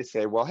for me to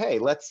say, well, hey,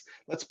 let's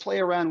play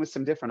around with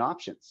some different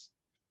options.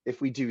 If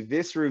we do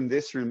this room,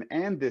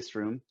 and this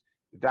room,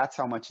 that's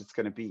how much it's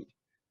going to be.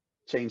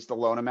 Change the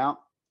loan amount.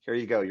 Here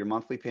you go. Your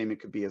monthly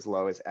payment could be as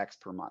low as X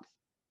per month.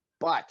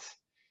 But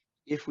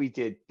if we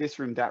did this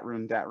room,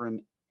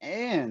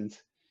 and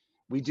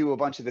we do a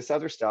bunch of this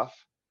other stuff,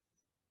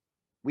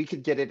 we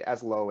could get it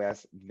as low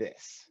as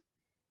this.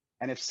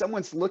 And if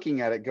someone's looking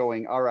at it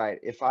going, all right,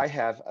 if I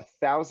have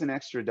 $1,000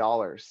 extra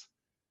dollars,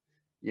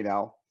 you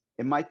know,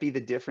 it might be the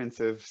difference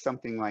of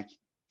something like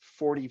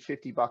 40,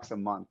 50 bucks a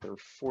month, or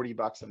 40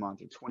 bucks a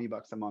month, or 20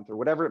 bucks a month, or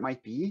whatever it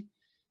might be.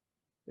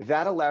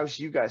 That allows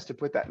you guys to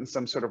put that in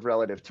some sort of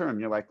relative term.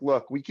 You're like,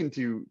 look, we can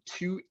do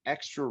 2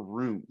 extra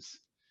rooms,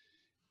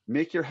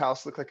 make your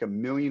house look like $1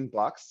 million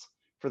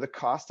for the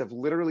cost of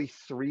literally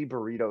 3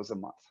 burritos a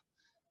month.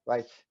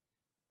 Like,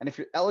 and if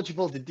you're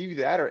eligible to do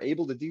that or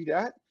able to do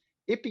that,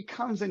 it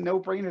becomes a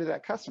no-brainer to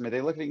that customer.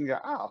 They look at it and go,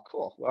 oh,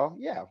 cool. Well,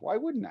 yeah, why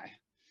wouldn't I?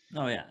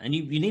 Oh yeah, and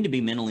you need to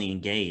be mentally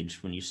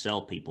engaged when you sell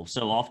people.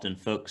 So often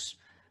folks,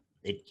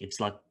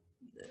 it's like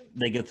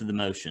they go through the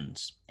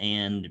motions,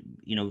 and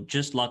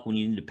just like when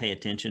you need to pay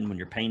attention when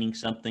you're painting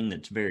something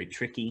that's very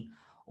tricky,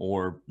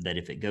 or that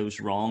if it goes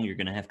wrong you're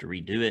going to have to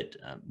redo it.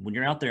 When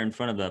you're out there in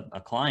front of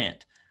a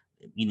client,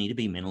 you need to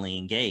be mentally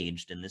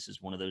engaged, and this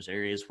is one of those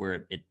areas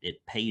where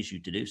it pays you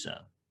to do so.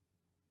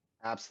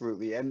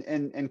 Absolutely.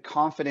 And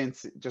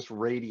confidence just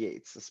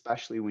radiates,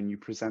 especially when you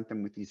present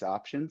them with these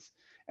options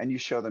and you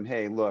show them,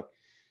 hey, look,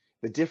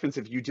 the difference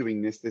of you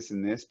doing this,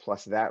 and this,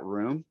 plus that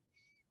room,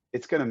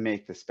 it's going to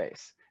make the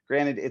space.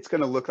 Granted, it's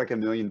going to look like $1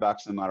 million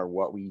no matter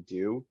what we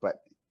do,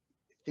 but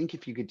think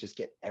if you could just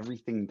get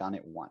everything done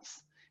at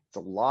once. It's a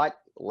lot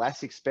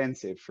less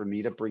expensive for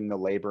me to bring the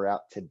labor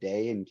out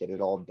today and get it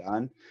all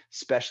done,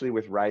 especially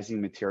with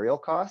rising material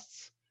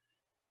costs.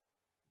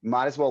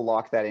 Might as well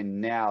lock that in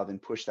now than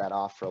push that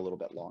off for a little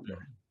bit longer.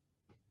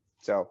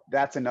 So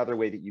that's another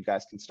way that you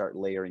guys can start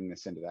layering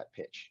this into that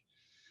pitch.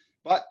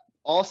 But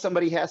all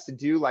somebody has to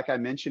do, like I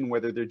mentioned,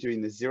 whether they're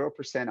doing the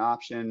 0%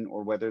 option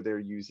or whether they're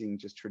using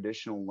just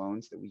traditional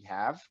loans that we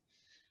have,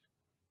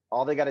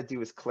 all they got to do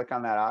is click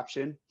on that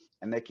option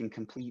and they can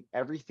complete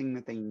everything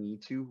that they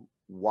need to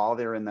while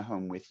they're in the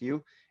home with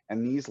you.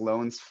 And these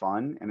loans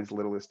fund in as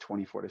little as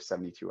 24 to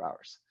 72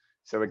 hours.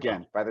 So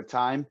again, by the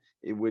time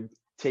it would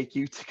take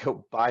you to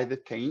go buy the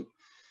paint,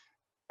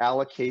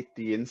 allocate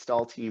the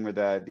install team or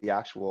the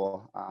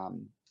actual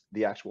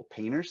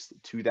painters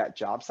to that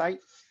job site,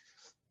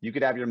 you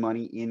could have your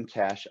money in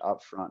cash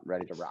up front,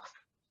 ready to rock.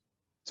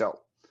 So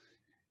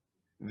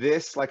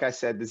this, like I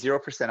said, the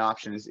 0%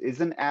 option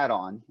is an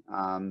add-on,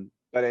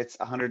 but it's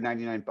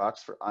 $199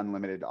 for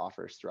unlimited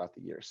offers throughout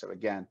the year. So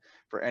again,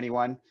 for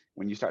anyone,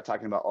 when you start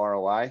talking about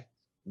ROI,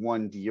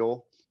 one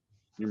deal,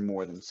 you're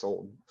more than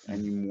sold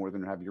and you more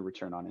than have your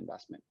return on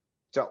investment.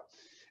 So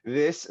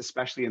this,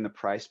 especially in the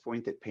price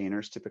point that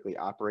painters typically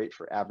operate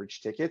for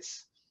average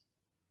tickets,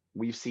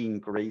 we've seen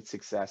great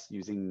success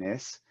using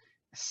this,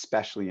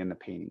 especially in the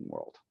painting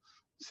world.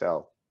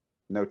 So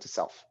note to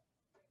self.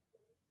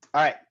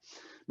 All right,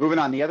 moving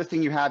on. The other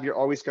thing you have, you're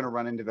always going to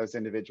run into those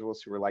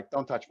individuals who are like,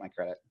 don't touch my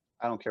credit.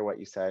 I don't care what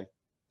you say.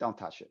 Don't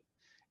touch it.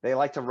 They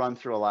like to run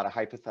through a lot of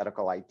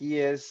hypothetical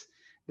ideas.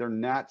 They're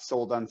not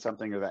sold on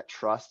something, or that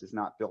trust is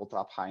not built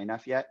up high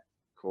enough yet.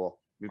 Cool.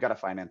 We've got a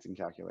financing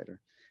calculator.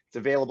 It's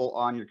available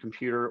on your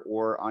computer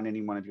or on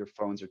any one of your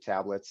phones or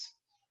tablets.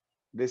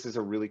 This is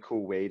a really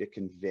cool way to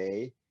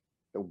convey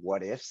the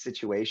what if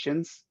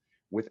situations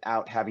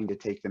without having to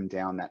take them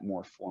down that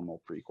more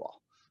formal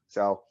pre-qual.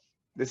 So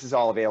this is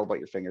all available at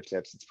your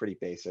fingertips. It's pretty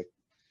basic.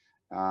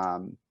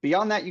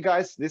 Beyond that, you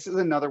guys, this is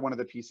another one of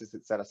the pieces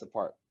that set us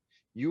apart.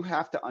 You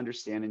have to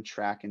understand and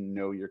track and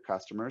know your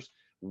customers,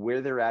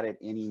 where they're at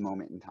any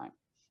moment in time.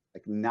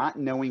 Like, not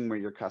knowing where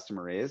your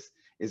customer is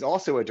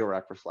also a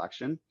direct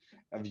reflection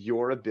of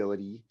your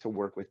ability to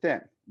work with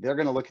them. They're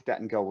going to look at that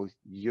and go, well,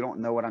 you don't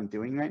know what I'm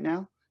doing right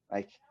now?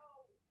 Like,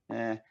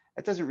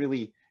 that doesn't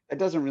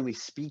really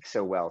speak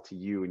so well to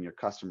you and your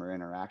customer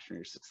interaction or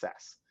your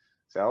success.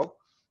 So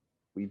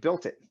we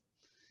built it.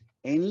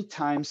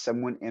 Anytime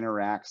someone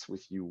interacts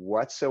with you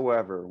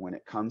whatsoever when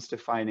it comes to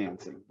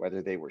financing,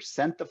 whether they were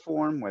sent the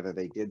form, whether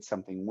they did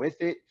something with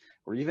it,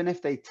 or even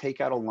if they take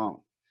out a loan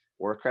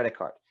or a credit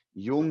card,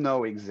 you'll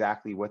know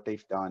exactly what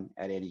they've done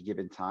at any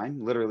given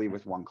time, literally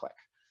with one click.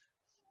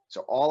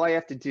 So all I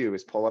have to do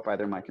is pull up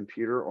either my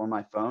computer or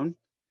my phone,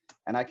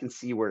 and I can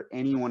see where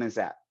anyone is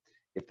at.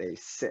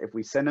 If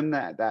we send them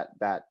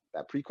that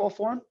pre-qual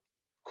form,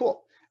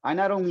 cool. I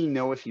not only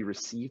know if you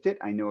received it,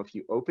 I know if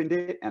you opened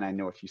it, and I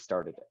know if you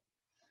started it.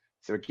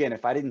 So again,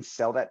 if I didn't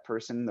sell that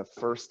person the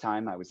first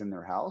time I was in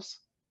their house,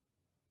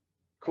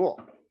 cool.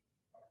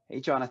 Hey,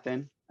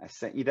 Jonathan, I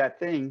sent you that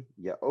thing.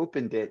 You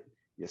opened it,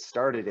 you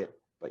started it,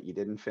 but you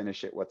didn't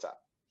finish it. What's up?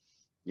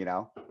 You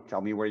know, tell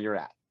me where you're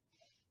at.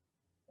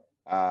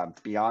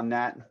 Beyond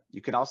that,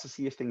 you can also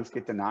see if things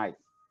get denied.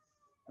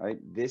 Right?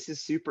 This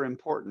is super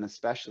important,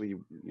 especially,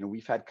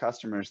 we've had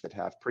customers that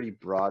have pretty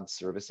broad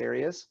service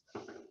areas.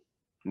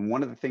 And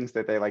one of the things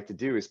that they like to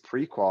do is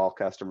pre-qual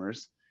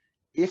customers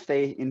if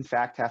they in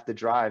fact have to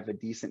drive a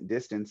decent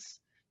distance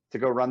to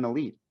go run the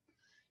lead.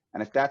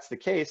 And if that's the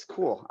case,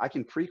 cool, I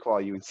can pre-qual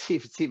you and see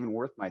if it's even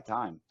worth my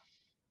time.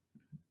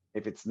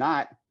 If it's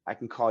not, I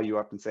can call you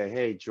up and say,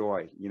 hey,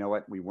 Joy, you know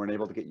what? We weren't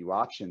able to get you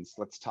options.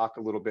 Let's talk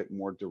a little bit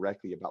more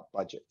directly about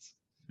budgets.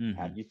 Mm-hmm.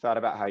 Have you thought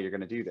about how you're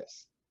going to do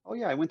this? Oh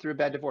yeah, I went through a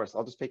bad divorce.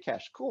 I'll just pay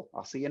cash. Cool.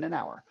 I'll see you in an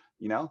hour,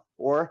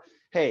 or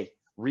hey,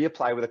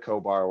 reapply with a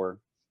co-borrower.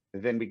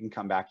 Then we can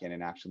come back in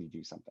and actually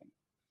do something.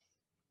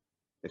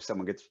 If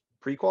someone gets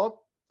pre-qualified,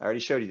 I already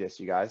showed you this,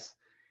 you guys.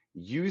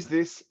 Use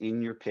this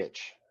in your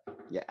pitch.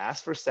 You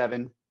asked for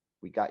 7,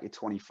 we got you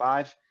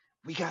 25,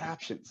 we got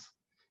options.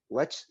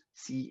 Let's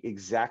see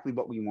exactly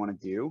what we want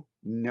to do,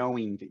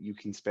 knowing that you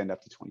can spend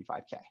up to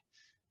 25K.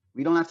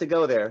 We don't have to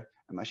go there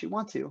unless you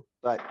want to,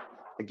 but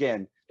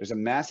again, there's a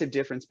massive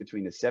difference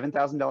between a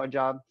 $7,000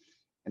 job,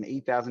 an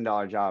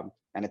 $8,000 job,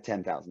 and a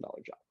 $10,000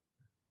 job.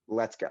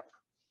 Let's go.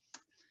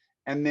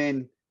 And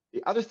then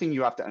the other thing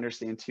you have to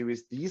understand too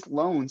is these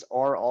loans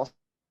are also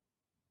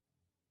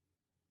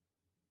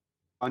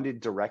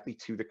funded directly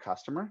to the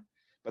customer.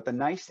 But the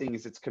nice thing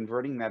is it's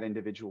converting that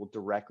individual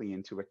directly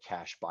into a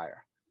cash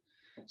buyer.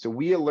 So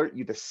we alert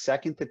you the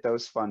second that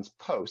those funds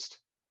post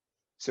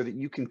so that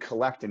you can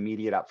collect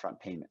immediate upfront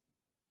payment,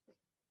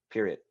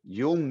 period.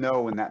 You'll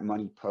know when that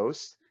money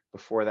posts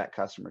before that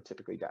customer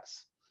typically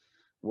does.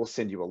 We'll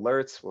send you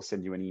alerts, we'll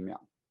send you an email.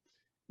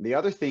 The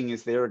other thing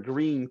is they're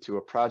agreeing to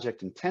a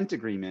project intent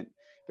agreement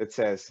that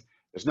says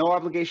there's no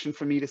obligation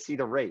for me to see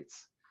the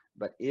rates,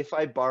 but if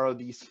I borrow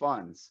these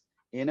funds,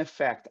 in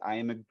effect, I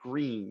am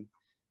agreeing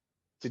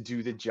to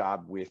do the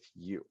job with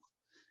you.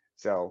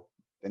 So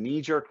the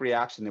knee-jerk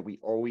reaction that we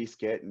always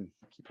get, and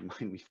keep in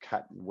mind we've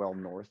got well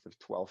north of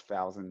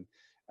 12,000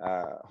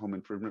 home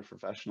improvement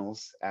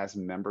professionals as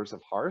members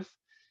of Hearth.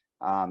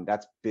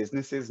 That's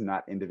businesses,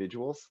 not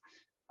individuals.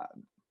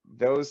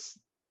 Those,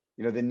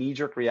 the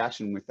knee-jerk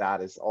reaction with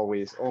that is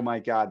always, oh my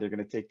God, they're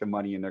going to take the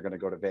money and they're going to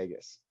go to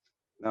Vegas.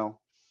 No,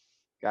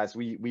 guys,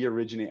 we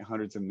originate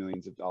hundreds of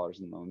millions of dollars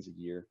in loans a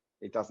year.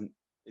 It doesn't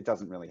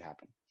really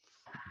happen.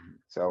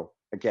 So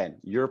again,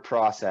 your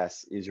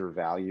process is your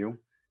value.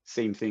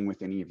 Same thing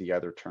with any of the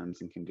other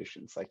terms and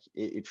conditions. Like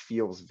it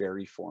feels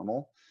very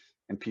formal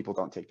and people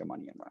don't take the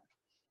money and run.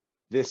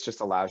 This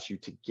just allows you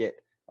to get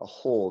a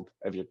hold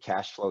of your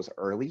cash flows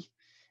early,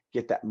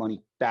 get that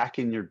money back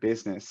in your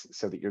business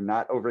so that you're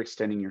not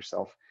overextending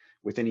yourself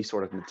with any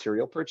sort of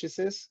material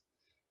purchases,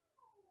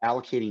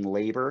 allocating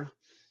labor,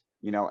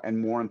 and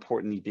more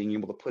importantly, being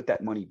able to put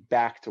that money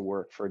back to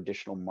work for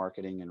additional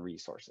marketing and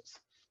resources.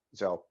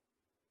 So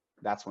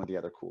that's one of the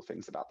other cool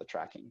things about the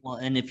tracking. Well,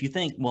 and if you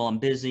think, well, I'm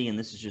busy and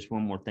this is just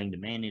one more thing to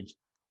manage,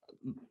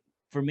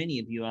 for many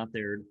of you out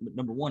there,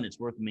 number one, it's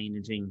worth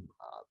managing.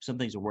 Some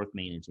things are worth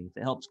managing. If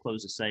it helps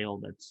close a sale,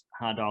 that's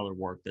high dollar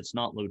work. That's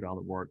not low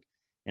dollar work.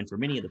 And for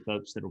many of the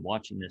folks that are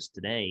watching this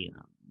today,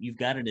 you've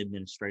got an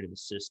administrative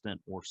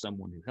assistant or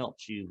someone who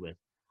helps you with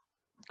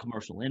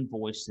commercial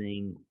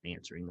invoicing,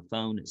 answering the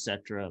phone,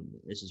 etc.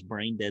 This is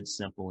brain dead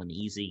simple and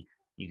easy.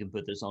 You can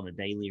put this on a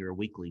daily or a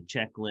weekly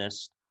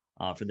checklist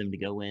for them to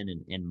go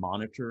in and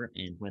monitor.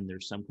 And when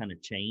there's some kind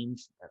of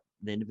change,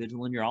 the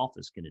individual in your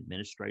office can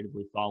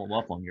administratively follow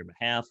up on your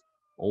behalf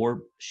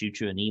or shoot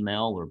you an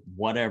email or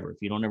whatever. If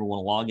you don't ever want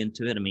to log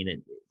into it, I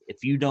mean,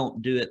 if you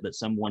don't do it, but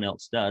someone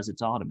else does,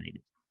 it's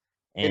automated.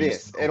 And it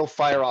is. So, it'll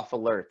fire off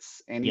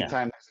alerts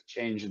anytime there's a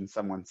change in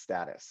someone's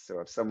status.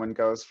 So if someone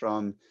goes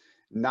from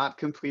not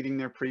completing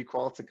their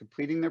pre-qual to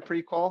completing their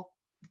pre-qual,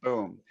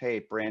 boom, hey,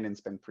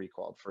 Brandon's been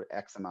pre-qualified for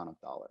X amount of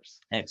dollars.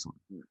 Excellent.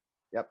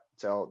 Yep.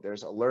 So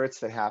there's alerts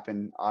that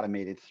happen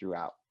automated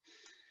throughout.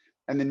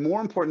 And then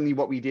more importantly,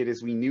 what we did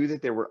is we knew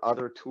that there were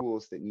other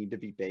tools that need to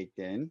be baked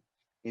in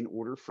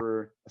order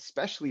for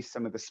especially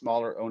some of the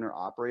smaller owner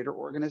operator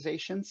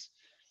organizations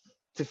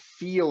to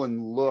feel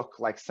and look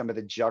like some of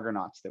the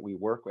juggernauts that we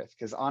work with.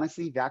 Because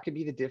honestly, that could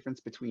be the difference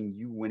between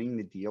you winning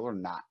the deal or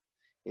not,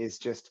 is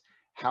just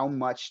how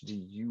much do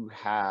you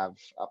have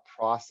a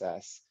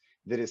process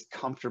that is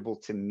comfortable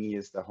to me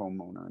as the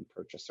homeowner and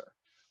purchaser.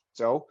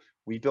 So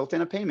we built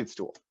in a payments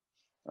tool,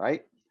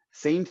 right?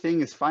 Same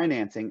thing as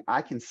financing.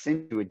 I can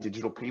send you a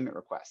digital payment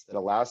request that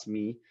allows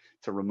me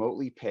to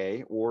remotely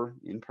pay or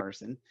in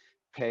person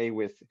pay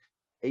with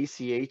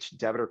ACH,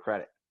 debit or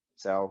credit.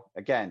 So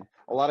again,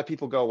 a lot of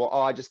people go, well,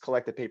 oh, I just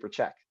collect a paper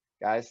check.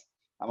 Guys,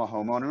 I'm a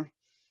homeowner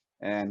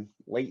and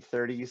late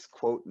 30s,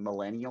 quote,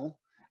 millennial.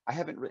 I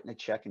haven't written a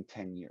check in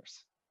 10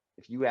 years.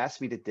 If you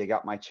ask me to dig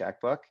out my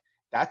checkbook,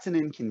 that's an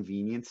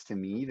inconvenience to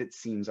me that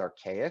seems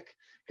archaic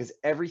because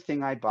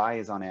everything I buy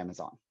is on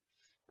Amazon,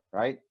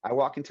 right? I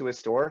walk into a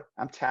store,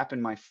 I'm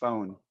tapping my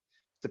phone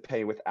to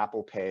pay with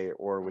Apple Pay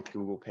or with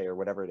Google Pay or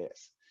whatever it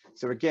is.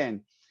 So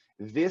again,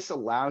 this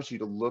allows you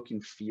to look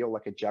and feel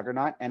like a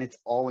juggernaut, and it's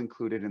all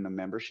included in the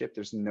membership.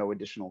 There's no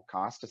additional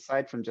cost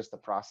aside from just the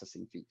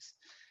processing fees.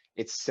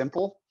 It's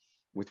simple.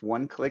 With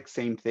one click,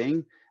 same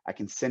thing. I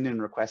can send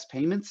and request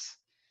payments.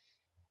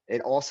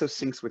 It also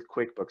syncs with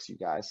QuickBooks, you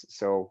guys.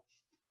 So,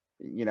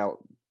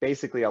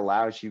 basically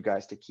allows you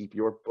guys to keep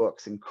your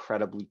books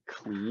incredibly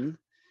clean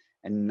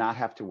and not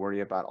have to worry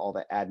about all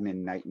the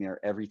admin nightmare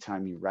every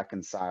time you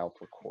reconcile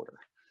per quarter.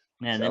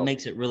 Man, that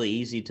makes it really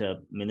easy to, I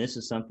mean, this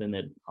is something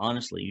that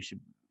honestly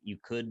you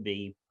could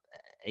be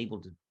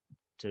able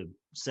to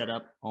set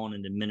up on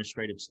an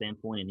administrative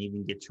standpoint and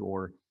even get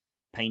your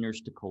painters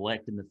to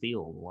collect in the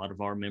field. A lot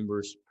of our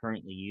members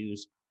currently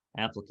use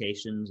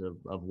applications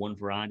of one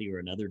variety or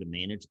another to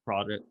manage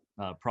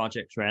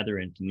projects rather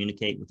and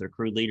communicate with their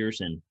crew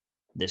leaders. And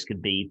this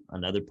could be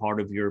another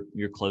part of your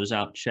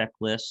closeout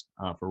checklist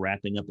for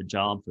wrapping up a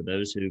job for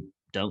those who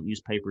don't use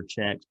paper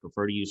checks,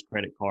 prefer to use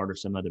credit card or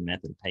some other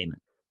method of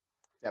payment.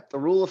 Yep. The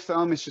rule of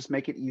thumb is just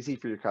make it easy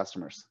for your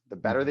customers. The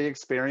better the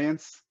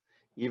experience,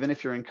 even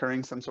if you're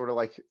incurring some sort of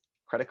like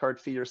credit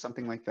card fee or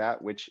something like that,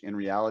 which in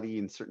reality,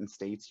 in certain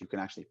states, you can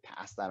actually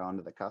pass that on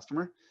to the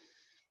customer.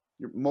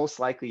 You're most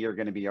likely you're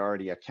going to be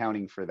already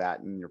accounting for that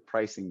in your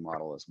pricing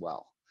model as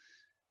well.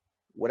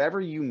 Whatever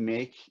you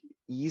make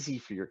easy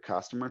for your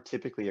customer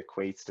typically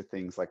equates to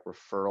things like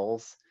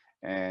referrals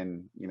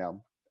and,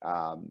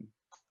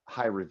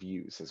 high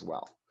reviews as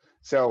well.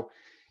 So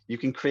you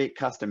can create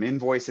custom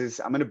invoices.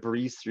 I'm going to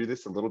breeze through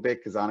this a little bit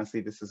because honestly,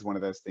 this is one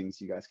of those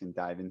things you guys can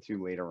dive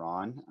into later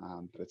on,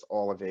 but it's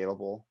all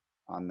available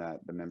on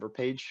the member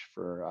page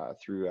for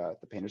through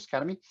the Painters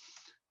Academy.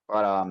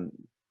 But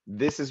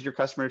this is your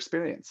customer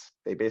experience.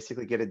 They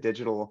basically get a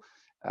digital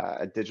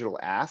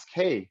ask.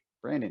 Hey,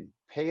 Brandon,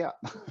 pay up.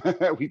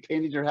 We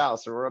painted your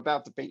house, or we're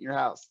about to paint your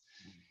house.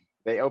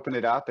 They open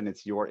it up and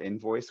it's your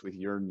invoice with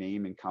your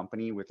name and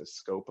company with a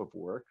scope of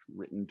work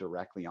written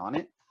directly on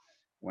it.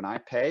 When I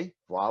pay,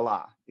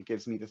 voila, it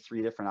gives me the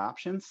 3 different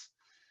options.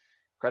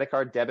 credit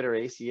card, debit, or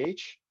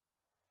ACH,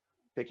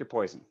 pick your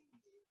poison.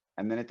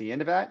 And then at the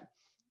end of that,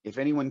 if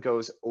anyone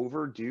goes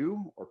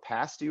overdue or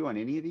past due on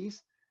any of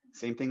these,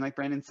 same thing like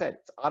Brandon said,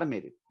 it's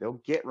automated.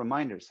 They'll get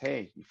reminders.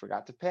 Hey, you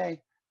forgot to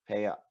pay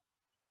up.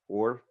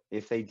 Or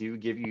if they do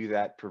give you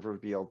that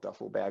proverbial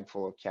duffel bag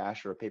full of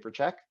cash or a paper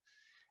check,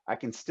 I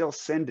can still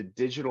send a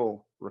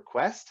digital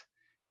request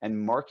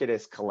and mark it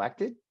as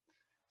collected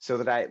so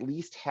that I at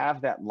least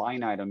have that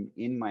line item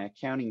in my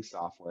accounting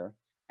software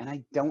and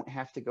I don't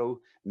have to go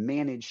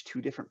manage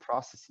two different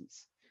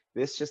processes.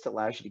 This just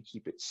allows you to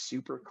keep it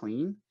super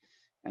clean.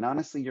 And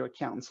honestly, your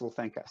accountants will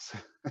thank us.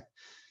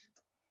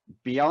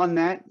 Beyond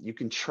that, you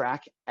can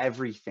track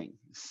everything,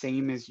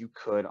 same as you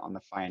could on the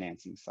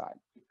financing side.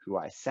 Who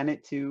I sent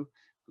it to,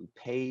 who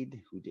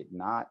paid, who did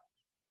not,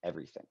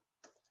 everything.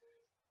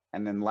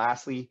 And then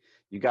lastly,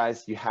 you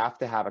guys, you have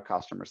to have a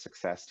customer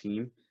success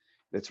team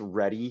that's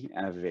ready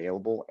and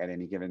available at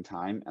any given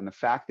time. And the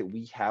fact that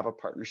we have a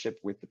partnership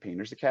with the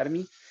Painters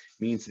Academy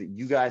means that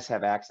you guys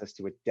have access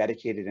to a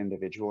dedicated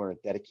individual or a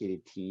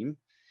dedicated team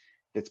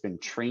that's been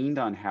trained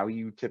on how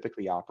you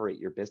typically operate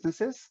your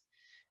businesses,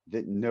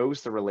 that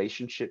knows the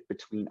relationship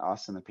between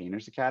us and the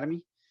Painters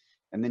Academy.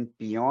 And then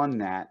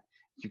beyond that,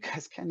 you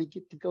guys kind of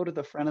get to go to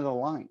the front of the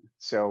line.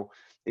 So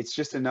it's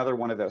just another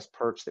one of those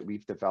perks that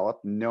we've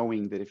developed,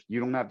 knowing that if you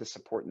don't have the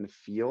support in the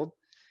field,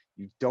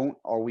 you don't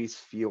always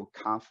feel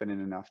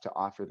confident enough to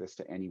offer this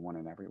to anyone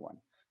and everyone.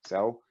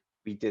 So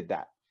we did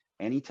that.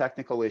 Any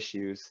technical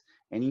issues,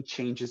 any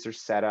changes or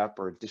setup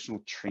or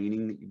additional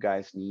training that you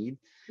guys need,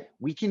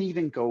 we can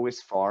even go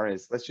as far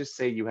as, let's just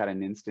say you had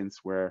an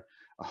instance where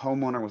a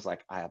homeowner was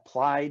like, I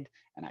applied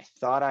and I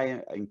thought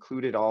I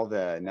included all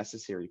the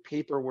necessary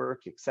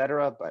paperwork,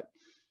 etc., but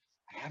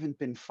I haven't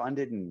been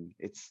funded and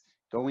it's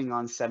going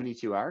on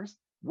 72 hours.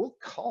 We'll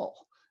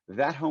call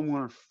that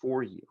homeowner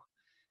for you,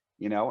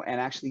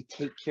 and actually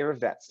take care of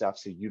that stuff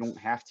so you don't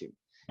have to.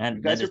 And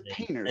you guys are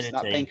painters,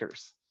 not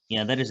bankers.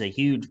 Yeah, that is a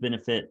huge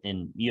benefit.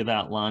 And you've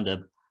outlined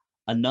a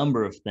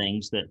number of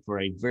things that for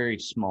a very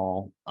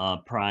small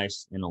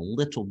price and a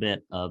little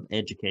bit of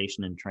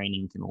education and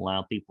training can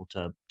allow people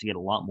to get a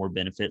lot more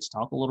benefits.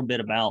 Talk a little bit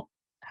about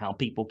how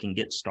people can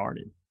get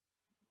started.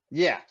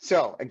 Yeah,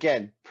 so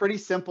again, pretty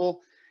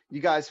simple. You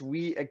guys,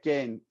 we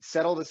again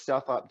settle this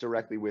stuff up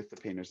directly with the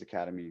Painters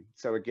Academy.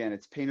 So again,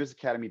 it's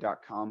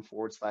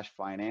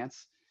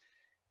paintersacademy.com/finance.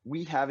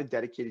 We have a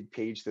dedicated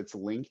page that's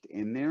linked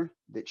in there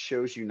that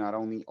shows you not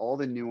only all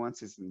the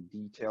nuances and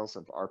details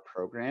of our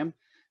program,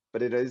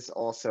 but it is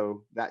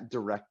also that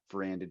direct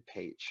branded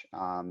page.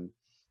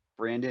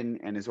 Brandon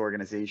and his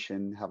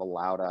organization have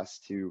allowed us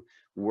to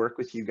work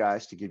with you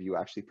guys to give you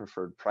actually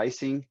preferred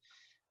pricing.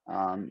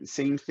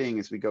 Same thing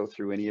as we go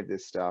through any of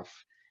this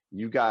stuff,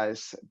 you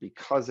guys,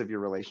 because of your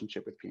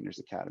relationship with Painters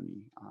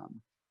Academy,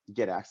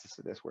 get access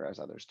to this, whereas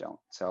others don't.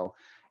 So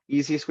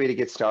easiest way to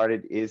get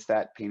started is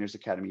that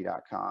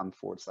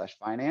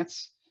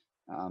paintersacademy.com/finance.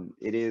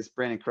 It is,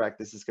 Brandon, correct?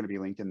 This is going to be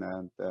linked in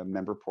the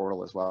member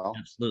portal as well.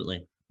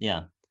 Absolutely.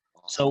 Yeah.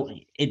 So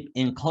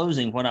in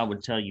closing, what I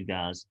would tell you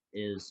guys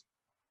is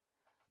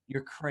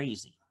you're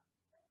crazy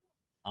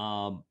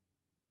to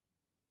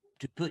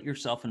put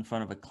yourself in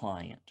front of a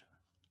client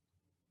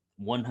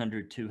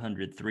 100,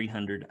 200,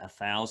 300,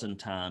 1,000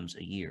 times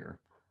a year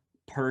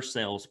per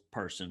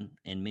salesperson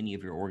in many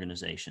of your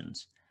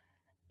organizations,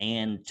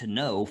 and to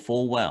know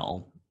full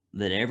well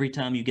that every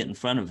time you get in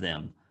front of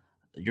them,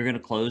 you're going to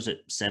close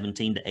at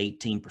 17 to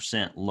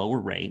 18% lower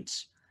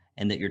rates,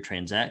 and that your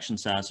transaction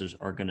sizes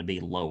are going to be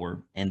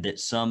lower, and that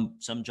some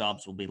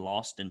jobs will be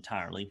lost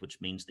entirely,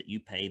 which means that you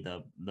pay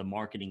the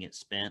marketing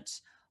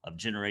expense of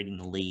generating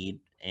the lead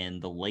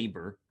and the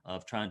labor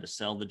of trying to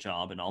sell the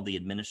job and all the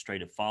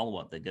administrative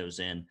follow-up that goes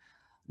in,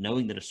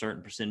 knowing that a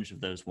certain percentage of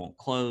those won't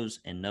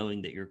close, and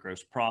knowing that your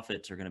gross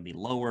profits are going to be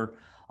lower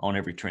on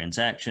every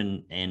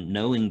transaction, and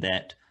knowing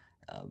that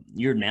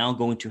you're now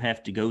going to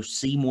have to go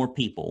see more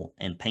people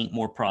and paint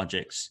more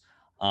projects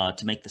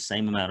to make the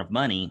same amount of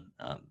money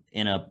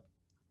in a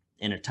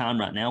time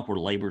right now where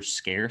labor is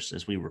scarce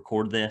as we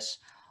record this.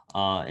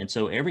 And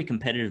so every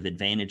competitive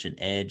advantage and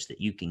edge that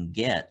you can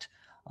get,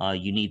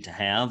 you need to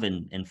have.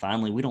 And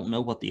finally, we don't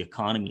know what the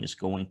economy is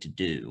going to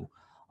do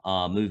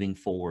moving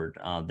forward.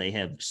 They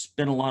have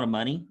spent a lot of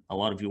money, a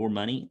lot of your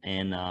money,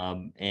 and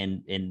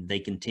they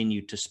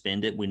continue to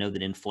spend it. We know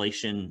that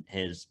inflation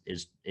is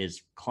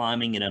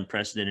climbing at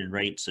unprecedented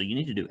rates. So you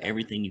need to do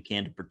everything you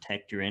can to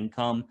protect your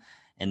income.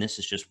 And this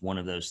is just one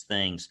of those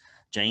things.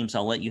 James,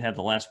 I'll let you have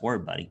the last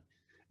word, buddy.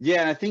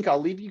 Yeah, and I think I'll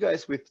leave you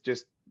guys with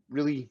just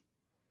really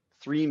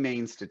 3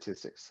 main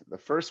statistics. The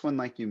first one,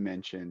 like you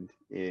mentioned,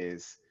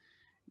 is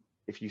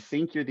if you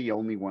think you're the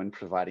only one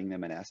providing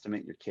them an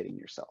estimate, you're kidding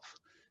yourself.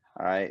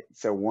 All right.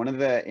 So one of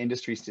the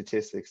industry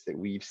statistics that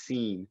we've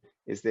seen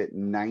is that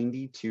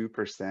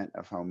 92%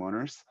 of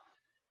homeowners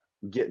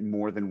get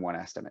more than one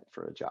estimate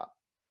for a job.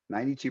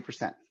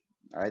 92%.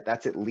 All right.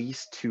 That's at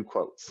least 2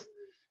 quotes.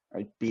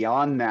 Right.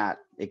 Beyond that,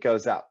 it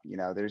goes up.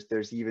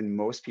 There's even,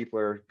 most people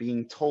are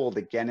being told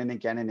again and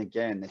again and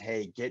again that,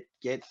 hey, get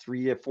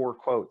 3 to 4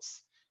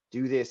 quotes,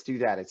 do this, do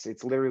that.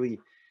 It's literally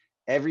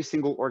Every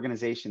single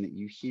organization that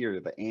you hear,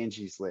 the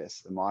Angie's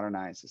List, the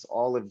Modernizes,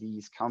 all of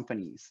these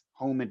companies,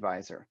 Home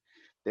Advisor,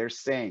 they're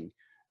saying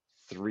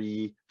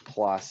 3+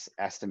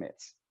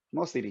 estimates,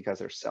 mostly because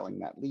they're selling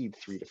that lead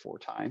 3 to 4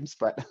 times,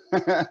 but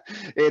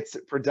it's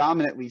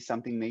predominantly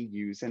something they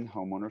use in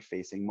homeowner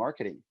facing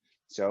marketing.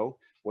 So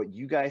what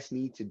you guys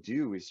need to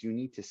do is you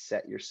need to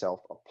set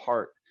yourself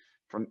apart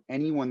from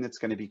anyone that's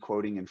going to be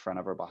quoting in front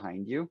of or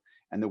behind you.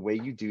 And the way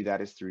you do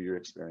that is through your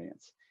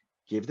experience.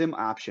 Give them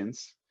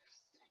options.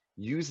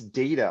 Use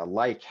data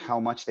like how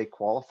much they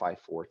qualify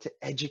for to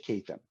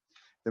educate them.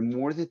 The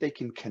more that they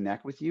can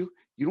connect with you,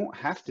 you don't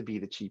have to be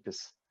the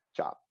cheapest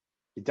job.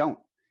 You don't.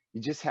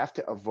 You just have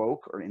to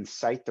evoke or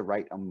incite the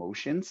right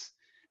emotions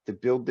to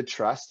build the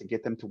trust to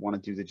get them to want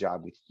to do the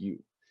job with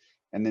you.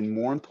 And then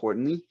more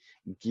importantly,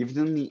 give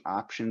them the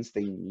options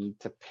they need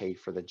to pay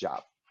for the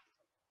job.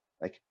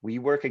 Like we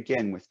work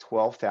again with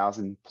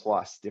 12,000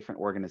 plus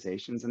different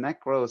organizations, and that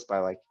grows by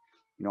like,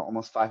 you know,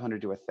 almost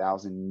 500 to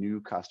 1,000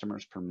 new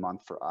customers per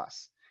month for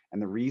us.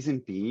 And the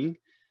reason being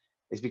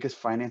is because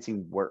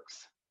financing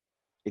works.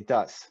 It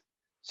does.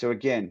 So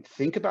again,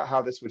 think about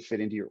how this would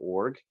fit into your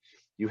org.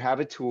 You have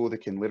a tool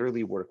that can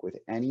literally work with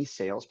any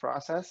sales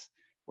process,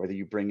 whether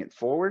you bring it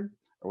forward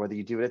or whether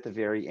you do it at the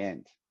very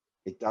end.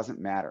 It doesn't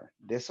matter.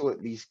 This will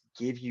at least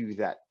give you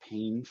that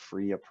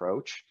pain-free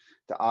approach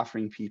to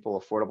offering people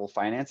affordable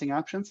financing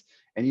options.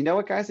 And you know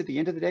what, guys, at the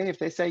end of the day, if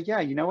they say, yeah,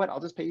 you know what,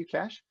 I'll just pay you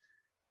cash,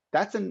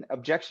 that's an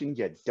objection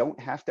you don't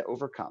have to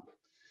overcome.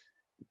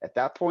 At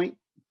that point,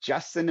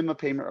 just send them a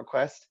payment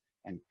request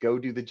and go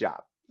do the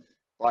job.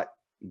 But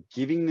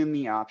giving them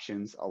the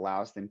options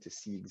allows them to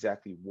see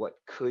exactly what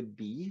could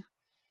be.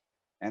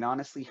 And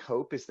honestly,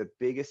 hope is the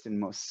biggest and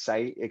most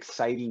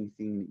exciting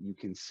thing that you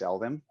can sell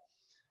them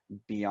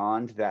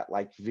beyond that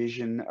like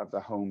vision of the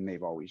home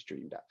they've always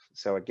dreamed of.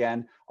 So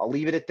again, I'll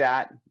leave it at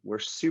that. We're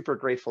super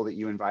grateful that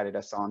you invited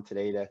us on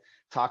today to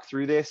talk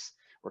through this.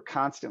 We're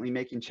constantly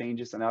making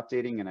changes and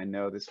updating, and I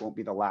know this won't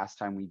be the last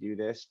time we do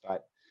this,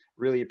 but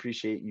really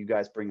appreciate you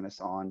guys bringing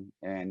us on.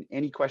 And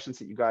any questions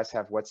that you guys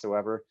have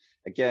whatsoever,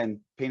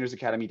 again,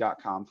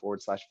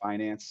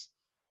 paintersacademy.com/finance.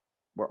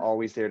 We're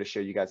always there to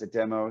show you guys a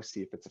demo,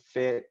 see if it's a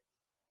fit.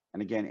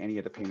 And again, any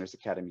of the Painters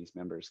Academy's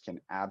members can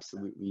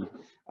absolutely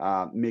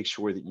make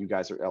sure that you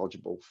guys are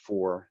eligible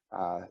for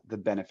the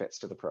benefits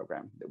to the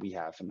program that we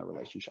have in the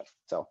relationship.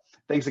 So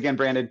thanks again,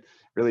 Brandon.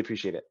 Really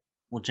appreciate it.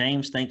 Well,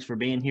 James, thanks for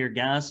being here.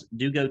 Guys,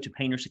 do go to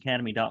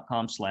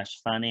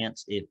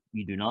paintersacademy.com/finance if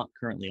you do not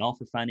currently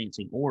offer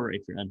financing, or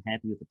if you're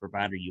unhappy with the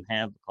provider you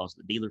have because of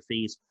the dealer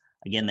fees.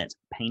 Again, that's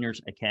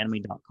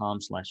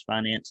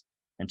paintersacademy.com/finance.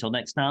 Until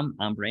next time,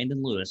 I'm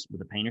Brandon Lewis with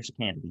the Painters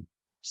Academy,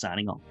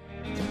 signing off.